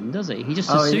see him, does he? He just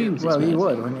assumes it's Murphy. Well, he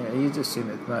would, wouldn't he? He'd assume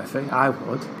it's Murphy. I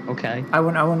would. Okay. I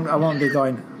won't be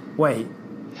going, wait,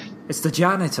 It's the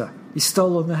janitor. He's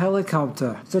stolen the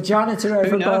helicopter. It's the janitor,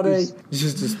 everybody.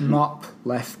 There's just mop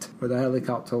left where the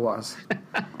helicopter was.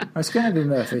 It's going to be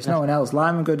Murphy. It's no one else.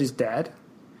 Lyman Good is dead.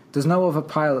 There's no other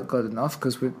pilot good enough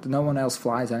because no one else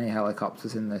flies any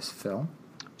helicopters in this film.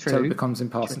 True. So it becomes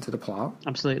important to the plot.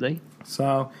 Absolutely.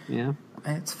 So yeah,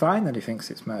 it's fine that he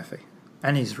thinks it's Murphy.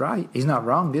 And he's right. He's not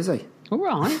wrong, is he? All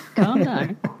right. Calm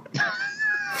down.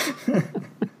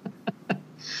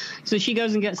 So she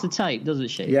goes and gets the tape, doesn't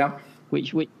she? Yeah.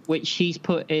 Which he's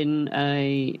put in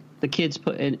the kids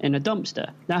put in a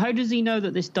dumpster. Now, how does he know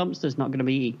that this dumpster's not going to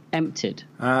be emptied?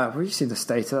 Well, you see the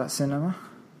state of that cinema?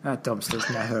 That dumpster's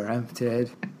never emptied.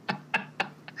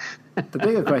 The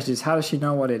bigger question is, how does she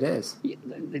know what it is?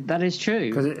 That is true.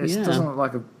 Because it doesn't look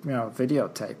like a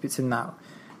videotape. It's in that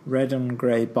red and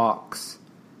grey box,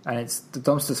 and the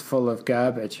dumpster's full of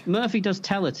garbage. Murphy does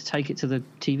tell her to take it to the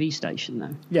TV station,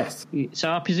 though. Yes.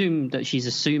 So I presume that she's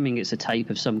assuming it's a tape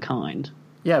of some kind.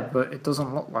 Yeah, but it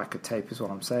doesn't look like a tape, is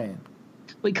what I'm saying.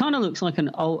 Well, it kind of looks like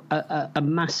a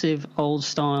massive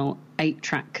old-style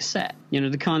 8-track cassette. You know,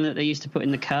 the kind that they used to put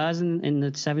in the cars in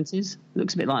the 70s. It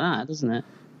looks a bit like that, doesn't it?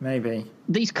 Maybe.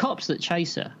 These cops that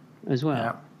chase her as well.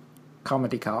 Yeah.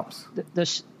 Comedy cops.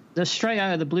 They're straight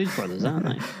out of the Blues Brothers, aren't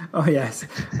they? Oh, yes.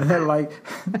 And they're like...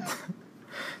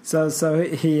 so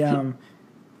he... some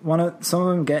of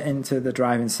them get into the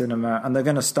drive-in cinema and they're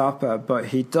going to stop her, but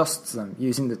he dusts them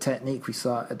using the technique we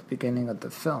saw at the beginning of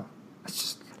the film. It's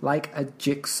just like a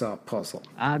jigsaw puzzle.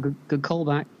 Good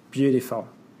callback. Beautiful.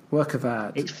 Work of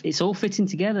art. It's all fitting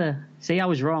together. See, I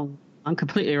was wrong. I'm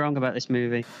completely wrong about this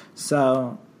movie.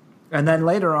 So, and then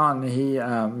later on, he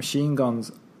machine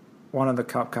guns one of the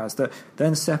cop cars that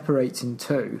then separates in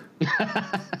two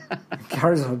and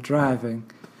carries on driving,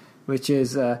 which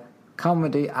is a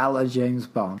comedy a la James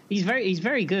Bond. He's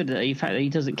very good at the fact that he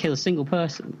doesn't kill a single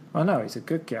person. Oh no, he's a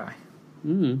good guy.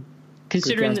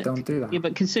 Considering good guys don't do that. Yeah,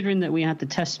 but considering that we had the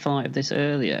test flight of this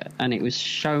earlier, and it was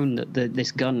shown that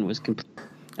this gun was complete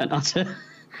and utter.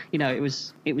 You know, it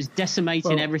was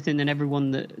decimating everything and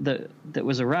everyone that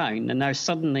was around, and now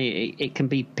suddenly it can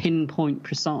be pinpoint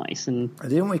precise. And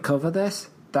didn't we cover this?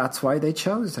 That's why they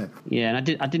chose him. Yeah, and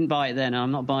I didn't buy it then. And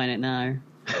I'm not buying it now.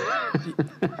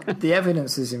 The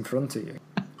evidence is in front of you.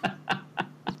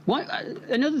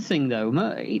 Another thing though,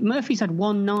 Murphy's had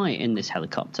one night in this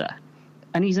helicopter,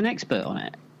 and he's an expert on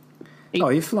it.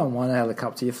 You've flown one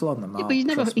helicopter, you've flown them all.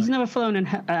 Yeah, but he's never flown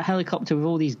a helicopter with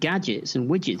all these gadgets and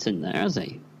widgets in there, has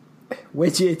he?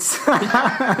 Widgets.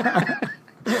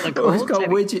 It's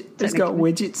got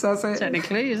widgets, has it?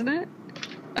 Technically, isn't it?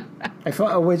 I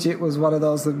thought a widget was one of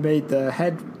those that made the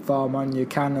head form on your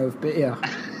can of beer.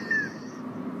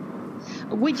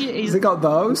 A widget is. Has it got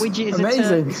those? Widget is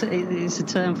amazing. It's a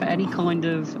term for any kind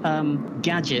of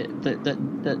gadget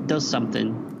that does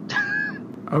something.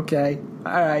 Okay,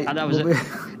 all right. And that was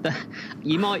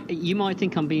you might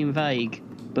think I'm being vague,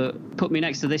 but put me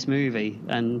next to this movie,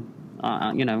 and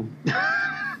you know.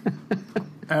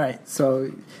 All right,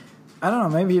 so I don't know.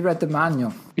 Maybe you read the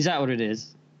manual. Is that what it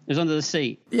is? It was under the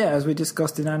seat. Yeah, as we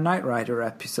discussed in our Knight Rider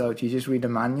episode, you just read a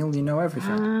manual, you know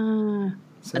everything.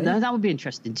 No, that would be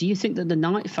interesting. Do you think that the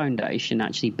Knight Foundation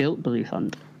actually built Blue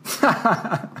Thunder?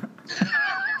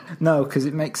 No, because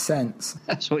it makes sense.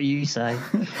 That's what you say.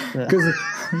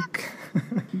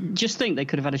 Just think they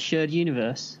could have had a shared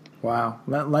universe. Wow.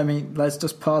 Let's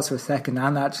just pause for a second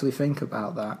and actually think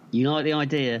about that. You like the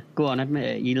idea? Go on,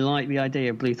 admit it. You like the idea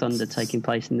of Blue Thunder taking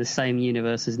place in the same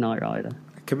universe as Knight Rider?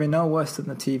 It could be no worse than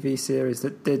the TV series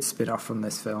that did spin off from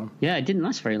this film. Yeah, it didn't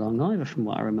last very long either, from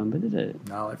what I remember, did it?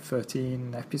 No, like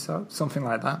 13 episodes, something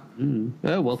like that.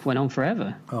 Werewolf went on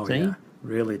forever. Oh, See? yeah.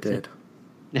 Really did.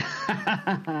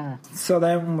 So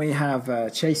then we have a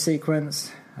chase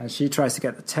sequence, and she tries to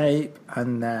get the tape,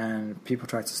 and then people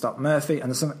try to stop Murphy, and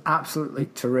there's some absolutely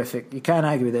terrific, you can't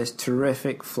argue with this,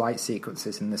 terrific flight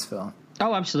sequences in this film.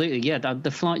 Oh, absolutely, yeah.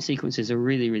 The flight sequences are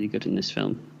really, really good in this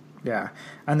film. Yeah,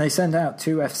 and they send out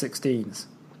 2 F-16s.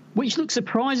 Which looks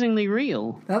surprisingly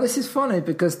real. Now, this is funny,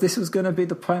 because this was going to be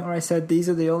the point where I said these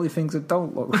are the only things that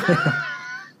don't look real.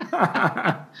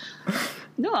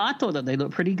 No, I thought that they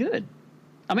looked pretty good.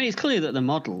 I mean, it's clear that they're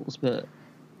models, but...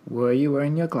 Were you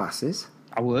wearing your glasses?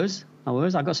 I was.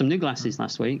 I got some new glasses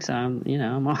last week, so, you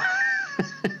know, I'm...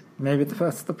 Maybe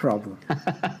that's the problem.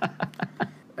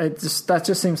 That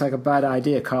just seems like a bad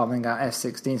idea, calling out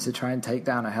F-16s to try and take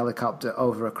down a helicopter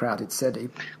over a crowded city.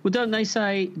 Well, don't they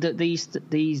say that these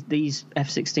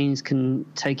F-16s can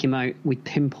take him out with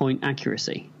pinpoint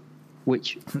accuracy?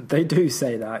 which They do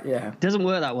say that, yeah. doesn't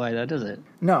work that way, though, does it?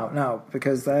 No,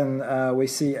 because then we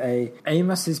see a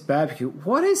Amos's barbecue.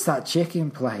 What is that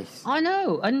chicken place? I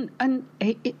know, and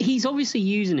he's obviously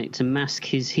using it to mask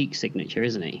his heat signature,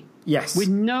 isn't he? Yes. With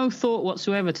no thought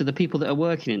whatsoever to the people that are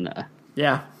working in there.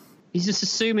 Yeah, He's just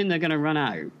assuming they're going to run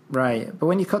out. right. But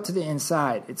when you cut to the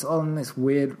inside, it's all in this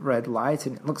weird red light,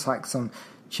 and it looks like some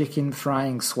chicken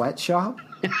frying sweatshop.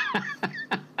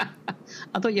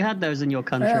 I thought you had those in your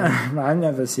country. I've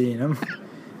never seen them.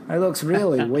 It looks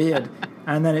really weird.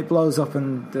 And then it blows up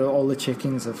and all the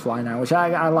chickens are flying out, which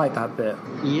I like that bit.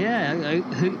 Yeah,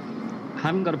 who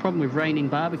haven't got a problem with raining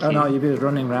barbecue. Oh no, you'd be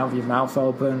running around with your mouth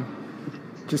open,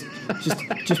 just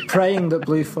praying that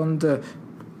Blue Thunder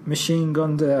machine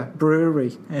gunned the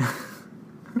brewery,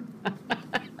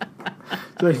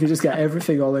 so you could just get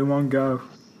everything all in one go.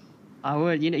 I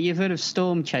would. You know, you've heard of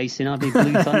storm chasing. I'd be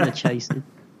Blue Thunder chasing.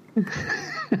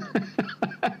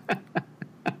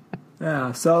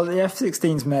 Yeah. So the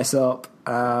F-16s mess up.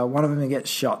 One of them gets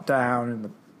shot down, and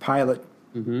the pilot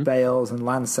bails and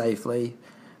lands safely.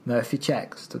 Murphy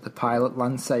checks that the pilot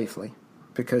lands safely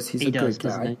because he's a good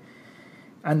guy.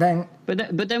 And then,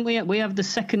 but then we have the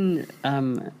second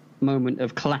moment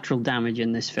of collateral damage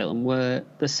in this film, where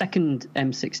the second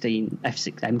F-16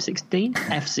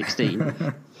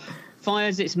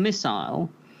 fires its missile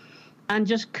and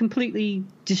just completely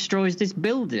destroys this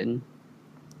building.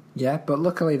 yeah, but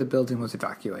luckily the building was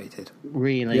evacuated.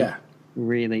 Really? Yeah.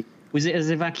 Really? Was it as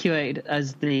evacuated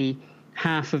as the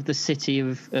half of the city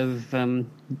of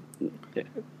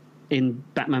in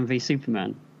Batman v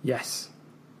Superman? Yes.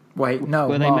 Wait, no.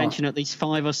 Where they more. mention at least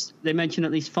 5 or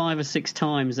 6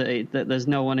 times that there's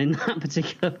no one in that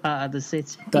particular part of the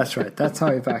city. That's right. That's how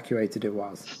evacuated it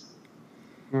was.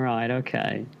 Right.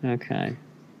 Okay.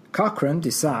 Cochrane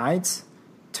decides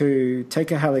to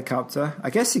take a helicopter. I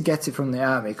guess he gets it from the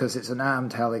army because it's an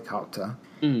armed helicopter,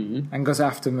 and goes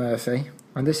after Murphy.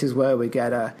 And this is where we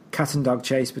get a cat and dog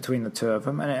chase between the two of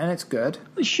them, and it's good.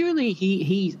 But surely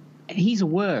he's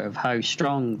aware of how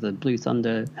strong the Blue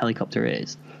Thunder helicopter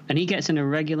is, and he gets in a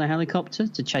regular helicopter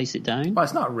to chase it down. Well,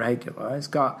 it's not regular. It's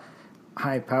got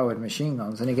high-powered machine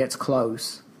guns, and he gets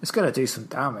close. It's going to do some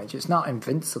damage. It's not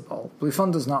invincible. Blue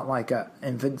Thunder's not like an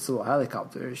invincible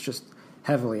helicopter. It's just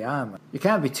heavily armoured. You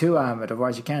can't be too armoured,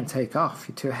 otherwise you can't take off.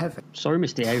 You're too heavy. Sorry,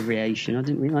 Mr. Aviation. I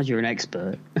didn't realise you were an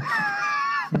expert.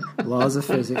 Laws of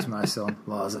physics, my son.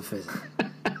 Laws of physics.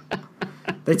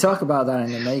 They talk about that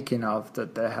in the making of,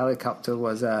 that the helicopter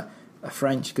was a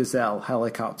French Gazelle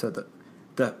helicopter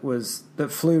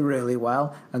that flew really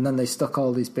well, and then they stuck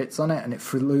all these bits on it and it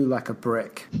flew like a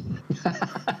brick.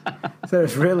 So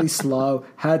it's really slow,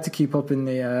 hard to keep up in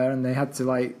the air, and they had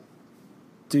to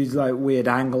do weird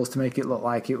angles to make it look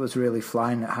like it was really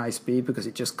flying at high speed, because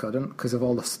it just couldn't because of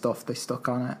all the stuff they stuck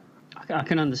on it. I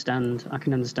can understand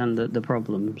the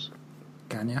problems.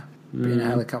 Can you? Being a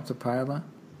helicopter pilot?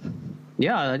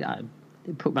 Yeah, I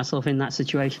put myself in that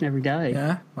situation every day.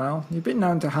 Yeah, well, you've been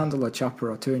known to handle a chopper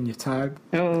or two in your time.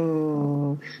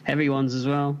 Oh, heavy ones as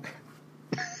well.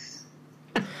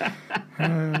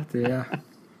 Oh, dear.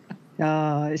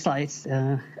 Are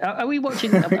we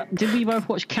watching? Did we both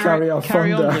watch Carry on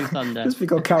Blue Thunder? Just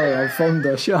because Carry On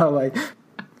Thunder, surely.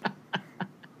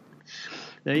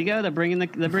 There you go. They're bringing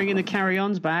the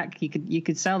carry-ons back. You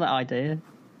could sell that idea.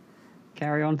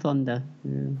 Carry On Thunder.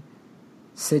 Yeah.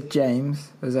 Sid James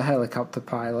as a helicopter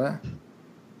pilot.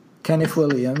 Kenneth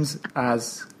Williams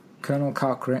as Colonel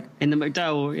Cochrane. In the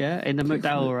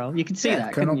McDowell role. You can see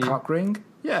that. Colonel couldn't you? Cockring.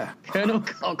 Yeah. Colonel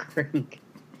Cochrane.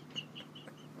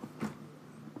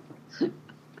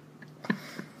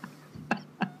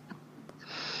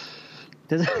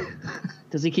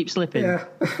 Does he keep slipping? Yeah.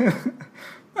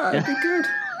 That'd be good.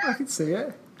 I can see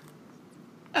it.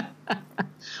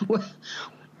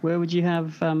 Where would you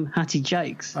have Hattie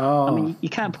Jakes? Oh. I mean, you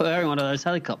can't put her in one of those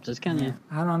helicopters, can you?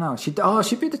 I don't know.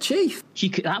 She'd be the chief.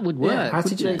 That would work. Yeah,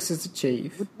 Hattie wouldn't Jakes it? is the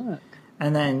chief. Would work.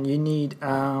 And then you need,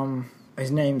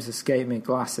 his name's escaped me,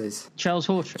 glasses. Charles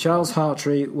Hawtrey. Charles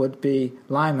Hawtrey would be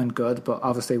Lyman Good, but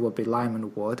obviously would be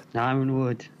Lyman Wood. Lyman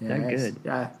Wood. They're Yes. good.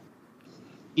 Yeah.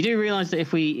 You do realise that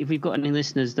if we've got any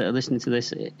listeners that are listening to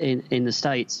this in the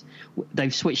States,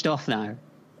 they've switched off now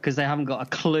because they haven't got a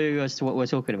clue as to what we're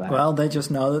talking about. Well, they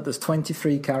just know that there's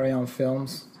 23 carry-on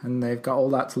films, and they've got all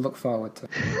that to look forward to.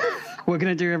 We're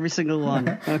going to do every single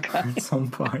one, okay? At some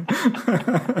point.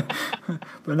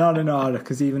 But not in order,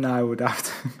 because even I would have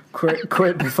to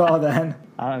quit before then.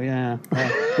 Oh, yeah.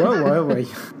 Where were we?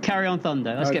 Carry On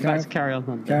Thunder. Let's get back to Carry On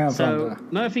Thunder. Carry On so Thunder.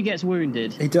 Murphy gets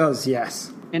wounded He does,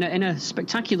 yes. in a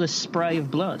spectacular spray of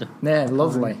blood. Yeah,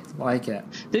 lovely. Like it.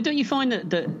 Don't you find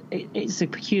that it's a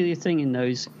peculiar thing in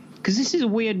those Because this is a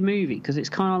weird movie, because it's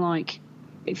kind of like...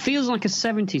 It feels like a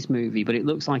 70s movie, but it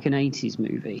looks like an 80s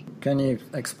movie. Can you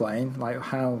explain? Like,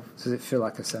 how does it feel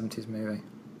like a 70s movie?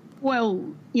 Well,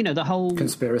 you know, the whole...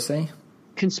 Conspiracy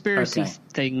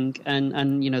thing,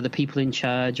 and you know, the people in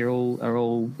charge are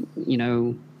all you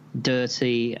know,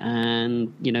 dirty,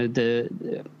 and you know, the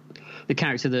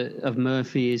character of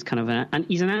Murphy is kind of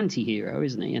he's an anti-hero,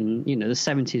 isn't he? And you know, the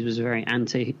 70s was a very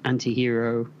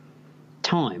anti-hero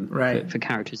time for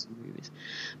characters in movies.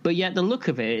 But yet the look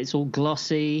of it, it's all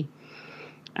glossy,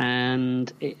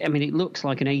 and it looks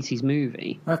like an 80s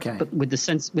movie. Okay. But with the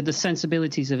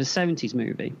sensibilities of a 70s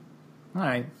movie. All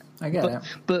right, I get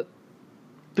it.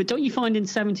 But don't you find in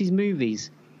 70s movies,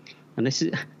 and it's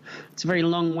a very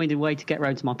long-winded way to get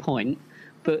round to my point,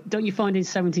 but don't you find in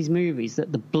 70s movies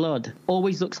that the blood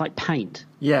always looks like paint?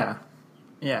 Yeah.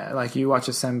 Yeah, like you watch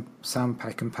a Sam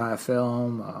Peckinpah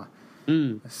film or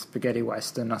a spaghetti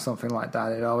western or something like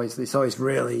that. It's always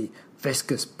really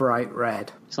viscous, bright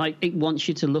red. It's like it wants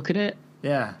you to look at it.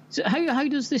 Yeah. So how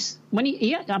does this...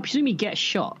 I presume he gets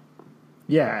shot.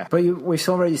 Yeah, but we've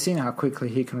already seen how quickly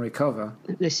he can recover.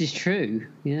 This is true,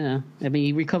 yeah. I mean,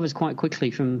 he recovers quite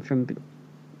quickly from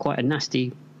quite a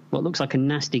nasty, what looks like a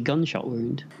nasty gunshot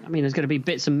wound. I mean, there's going to be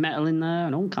bits of metal in there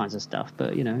and all kinds of stuff,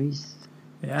 but, you know, he's...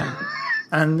 Yeah.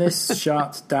 And this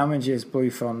shot damages Blue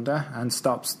Thunder and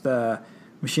stops the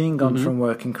machine gun from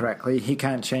working correctly. He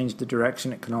can't change the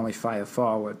direction, it can only fire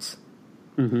forwards.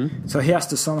 Mm-hmm. So he has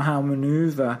to somehow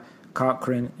maneuver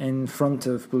Cochrane in front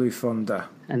of Blue Thunder.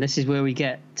 And this is where we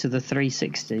get to the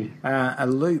 360. A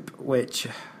loop which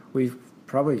we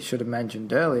probably should have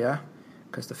mentioned earlier,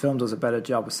 because the film does a better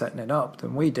job of setting it up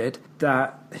than we did,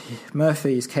 that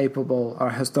Murphy is capable,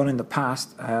 or has done in the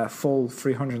past, a full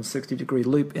 360-degree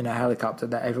loop in a helicopter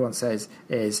that everyone says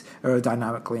is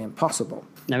aerodynamically impossible.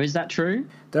 Now, is that true?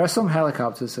 There are some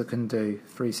helicopters that can do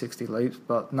 360 loops,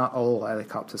 but not all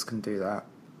helicopters can do that.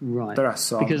 Right. There are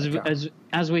some. Because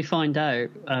as we find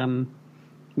out,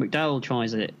 McDowell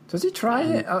tries it. Does he try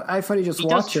it? I thought he just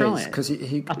watches. Does try it. Cause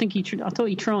he I thought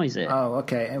he tries it. Oh,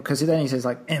 okay. Because then he says,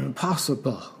 like,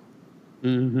 impossible.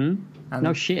 Mm-hmm.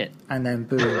 No shit. And then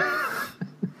boom.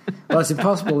 Well, it's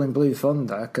impossible in Blue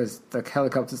Thunder because the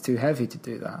helicopter's too heavy to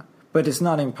do that. But it's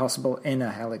not impossible in a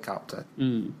helicopter.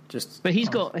 But he's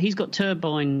got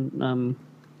turbine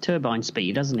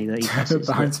speed, hasn't he?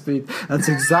 Turbine speed. That's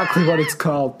exactly what it's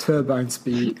called, turbine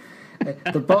speed.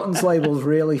 The button's labeled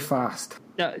really fast.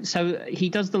 So he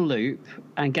does the loop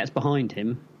and gets behind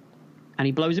him, and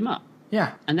he blows him up.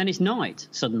 Yeah. And then it's night,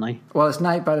 suddenly. Well, it's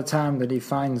night by the time that he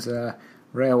finds a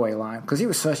railway line, because he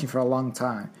was searching for a long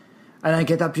time. And then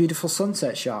get that beautiful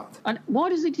sunset shot. And why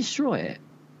does he destroy it?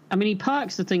 I mean, he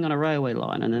parks the thing on a railway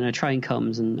line, and then a train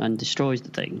comes and destroys the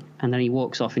thing, and then he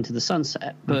walks off into the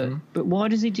sunset. But why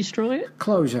does he destroy it?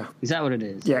 Closure. Is that what it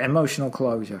is? Yeah, emotional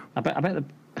closure. I bet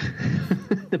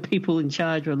the people in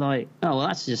charge were like, oh, well,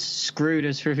 that's just screwed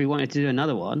us for if we wanted to do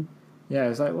another one. Yeah,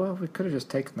 it's like, well, we could have just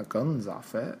taken the guns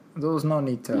off it. There was no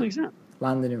need to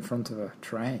land it in front of a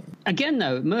train. Again,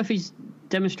 though, Murphy's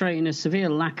demonstrating a severe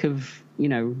lack of,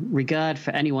 regard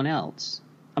for anyone else.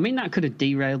 I mean, that could have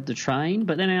derailed the train,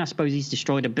 but then I suppose he's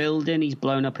destroyed a building, he's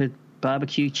blown up a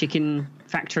barbecue chicken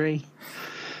factory.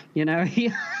 He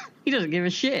doesn't give a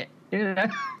shit,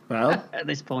 Well, at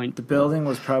this point. The building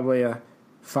was probably a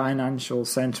financial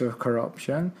centre of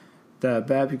corruption. The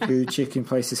barbecue chicken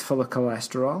place is full of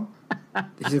cholesterol.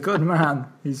 He's a good man.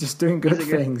 He's just doing good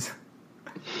things.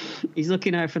 He's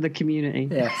looking out for the community.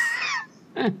 Yes.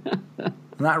 And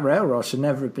that railroad should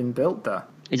never have been built there.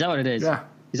 Is that what it is? Yeah.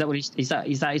 Is that what is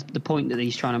the point that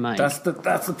he's trying to make? That's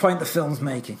the point the film's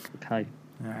making. Okay.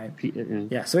 All right.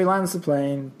 Yeah. So he lands the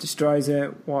plane, destroys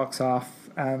it, walks off,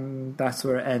 and that's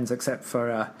where it ends. Except for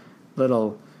a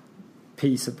little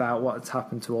piece about what's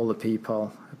happened to all the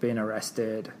people being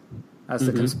arrested as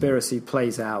the conspiracy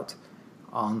plays out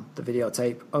on the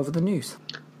videotape over the news.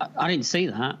 I didn't see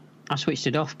that. I switched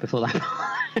it off before that.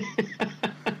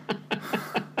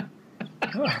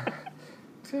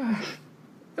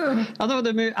 I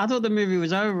thought the movie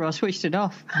was over. I switched it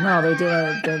off. No, they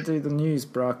do the news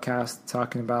broadcast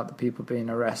talking about the people being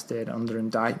arrested under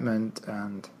indictment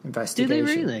and investigation. Do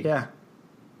they really? Yeah.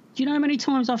 Do you know how many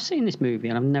times I've seen this movie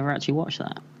and I've never actually watched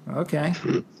that? Okay.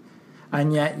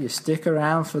 And yet you stick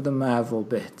around for the Marvel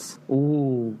bits.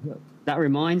 Ooh, that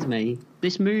reminds me.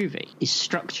 This movie is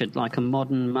structured like a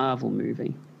modern Marvel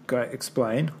movie. Great,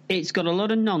 explain. It's got a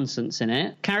lot of nonsense in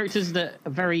it. Characters that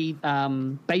are very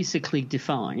basically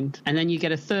defined. And then you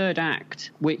get a third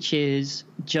act, which is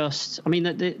just... I mean,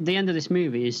 the end of this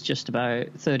movie is just about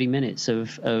 30 minutes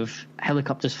of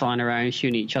helicopters flying around,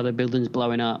 shooting each other, buildings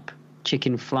blowing up.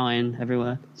 chicken flying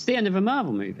everywhere. It's the end of a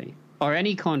Marvel movie or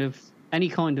any kind of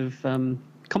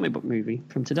comic book movie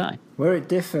from today. Where it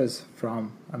differs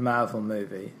from a Marvel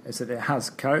movie is that it has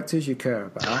characters you care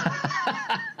about,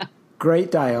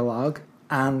 great dialogue,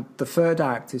 and the third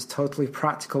act is totally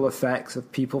practical effects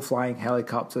of people flying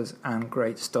helicopters and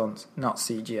great stunts, not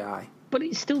CGI. But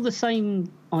it's still the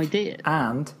same idea.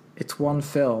 And it's one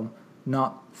film,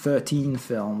 not 13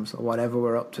 films or whatever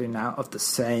we're up to now of the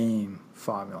same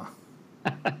formula.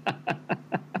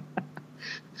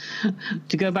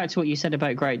 To go back to what you said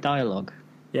about great dialogue.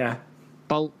 Yeah.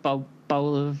 Bowl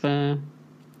of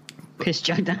piss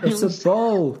Jack Daniels. It's a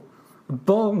bowl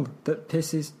that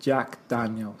pisses Jack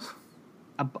Daniels.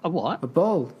 A what? A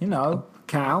bull,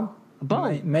 cow. A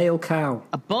bull? Male cow.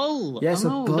 A bull? Yes,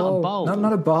 oh, a bull. Not a bowl. No,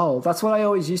 not a bowl. That's what I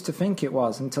always used to think it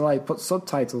was until I put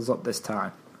subtitles up this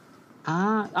time.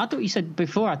 I thought you said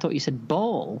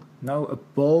ball. No, a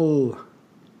bull.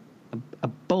 A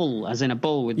bull, as in a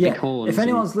bull with big horns. If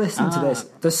anyone's listening to this,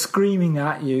 they're screaming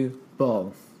at you,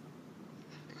 bull.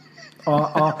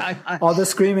 Or they're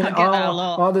screaming at... I get that a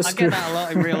lot. I get that a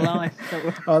lot in real life.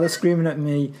 Or they're screaming at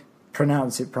me,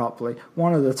 pronounce it properly.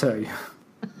 One of the two.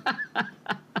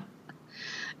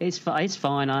 It's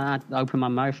fine. I open my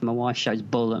mouth and my wife shouts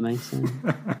bull at me. So.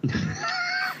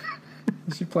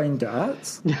 Is she playing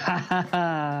darts?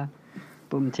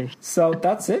 Boom tish. So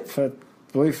that's it for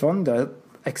Blue Thunder.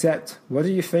 Except, what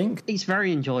do you think? It's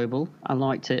very enjoyable. I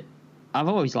liked it. I've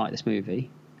always liked this movie,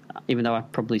 even though I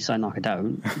probably sound like I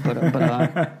don't.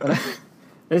 But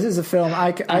this is a film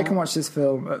I can watch this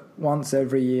film once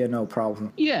every year, no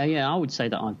problem. Yeah, I would say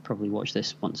that I'd probably watch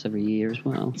this once every year as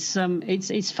well. It's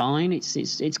fine.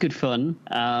 It's good fun.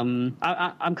 I'm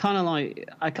kind of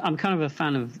a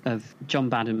fan of John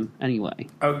Badham anyway.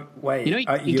 Oh wait, he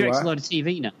directs a lot of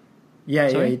TV now.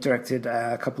 Yeah, he directed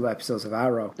a couple of episodes of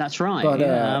Arrow. That's right. But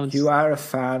you are a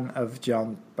fan of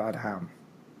John Badham.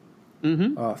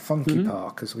 Mm-hmm. Or Funky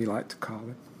Park, as we like to call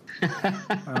it.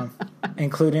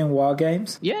 Including War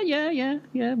Games. Yeah.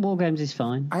 War Games is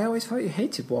fine. I always thought you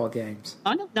hated War Games.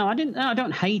 I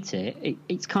don't hate it.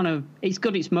 It's got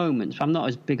its moments. I'm not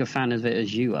as big a fan of it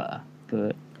as you are,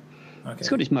 but it's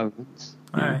got its moments.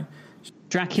 All right.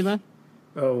 Dracula.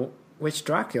 Oh, which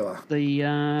Dracula?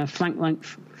 The flank.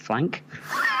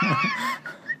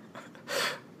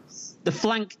 The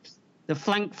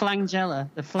flangella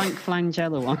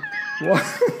one. What?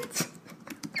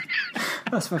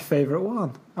 That's my favourite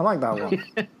one. I like that one.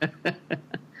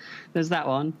 There's that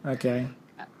one. Okay.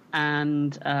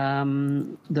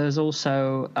 And there's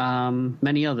also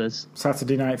many others.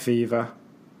 Saturday Night Fever.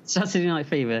 Saturday Night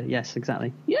Fever, yes,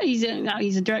 exactly. Yeah, he's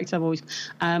a director. I've always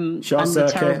Short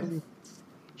Circuit.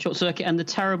 Short Circuit and the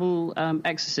terrible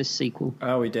Exorcist sequel.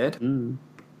 Oh, we did.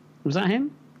 Was that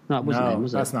him? No, it wasn't him.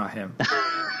 Was it? That's not him.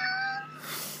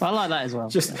 Well, I like that as well.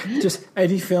 Just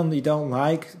any film that you don't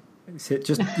like,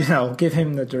 just give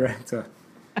him the director.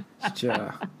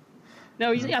 Sure.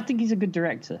 No, I think he's a good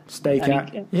director.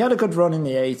 Stakeout. He had a good run in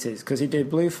the 80s because he did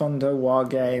Blue Thunder, War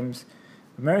Games,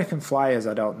 American Flyers,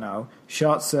 I don't know,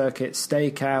 Short Circuit,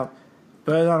 Stakeout,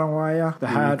 Bird on a Wire, The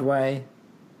Hard Way,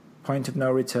 Point of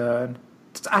No Return.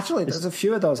 Actually, there's a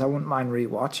few of those I wouldn't mind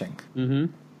rewatching. Mm-hmm.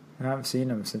 I haven't seen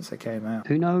them since they came out.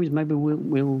 Who knows? Maybe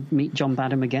we'll meet John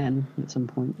Badham again at some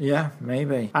point. Yeah,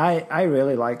 maybe. I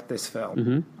really like this film.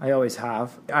 Mm-hmm. I always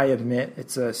have. I admit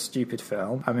it's a stupid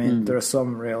film. I mean, there are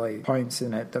some really points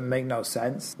in it that make no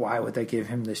sense. Why would they give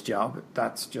him this job?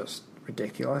 That's just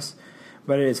ridiculous.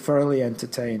 But it is thoroughly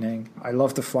entertaining. I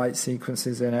love the flight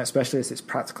sequences in it, especially as it's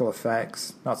practical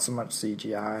effects, not so much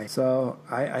CGI. So,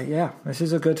 yeah, this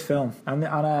is a good film. And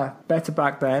on a better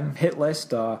back then hit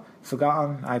list or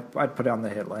forgotten, I'd put it on the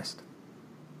hit list.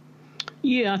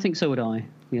 Yeah, I think so would I.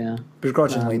 Yeah.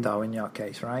 Begrudgingly, though, in your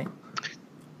case, right?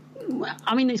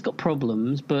 I mean, it's got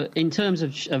problems, but in terms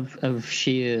of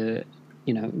sheer,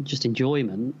 just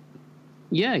enjoyment,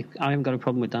 yeah, I haven't got a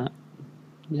problem with that.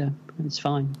 Yeah, it's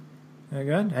fine. Very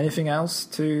good. Anything else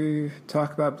to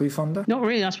talk about Blue Thunder? Not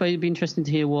really. That's why it'd be interesting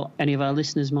to hear what any of our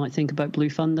listeners might think about Blue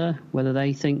Thunder, whether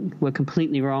they think we're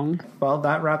completely wrong. Well,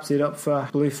 that wraps it up for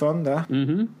Blue Thunder.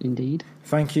 Mm-hmm, indeed.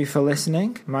 Thank you for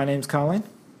listening. My name's Colin.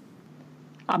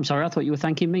 I'm sorry, I thought you were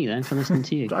thanking me then for listening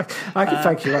to you. I can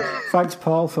thank you. Thanks,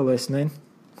 Paul, for listening.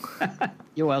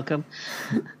 You're welcome.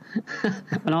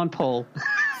 And I'm Paul.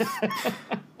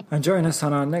 And join us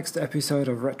on our next episode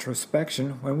of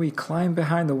Retrospection when we climb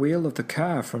behind the wheel of the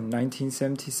car from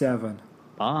 1977.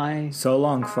 Bye. So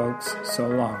long, folks. So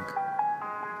long.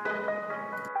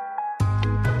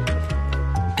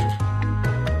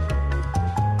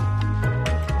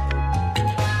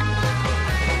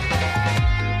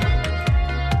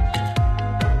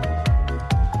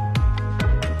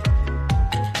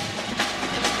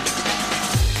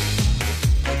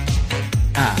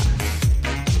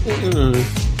 Yeah.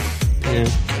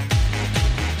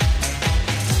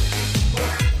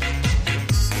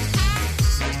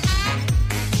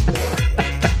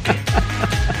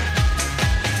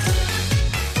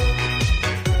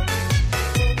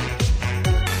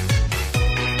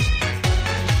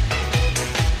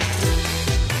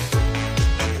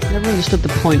 Never understood the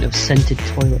point of scented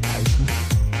toilet paper.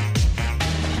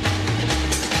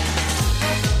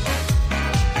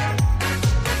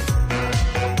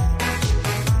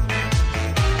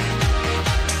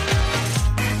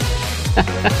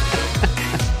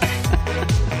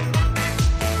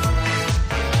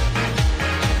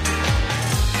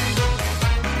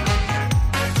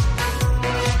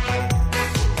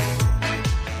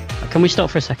 Can we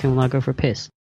stop for a second while I go for a piss?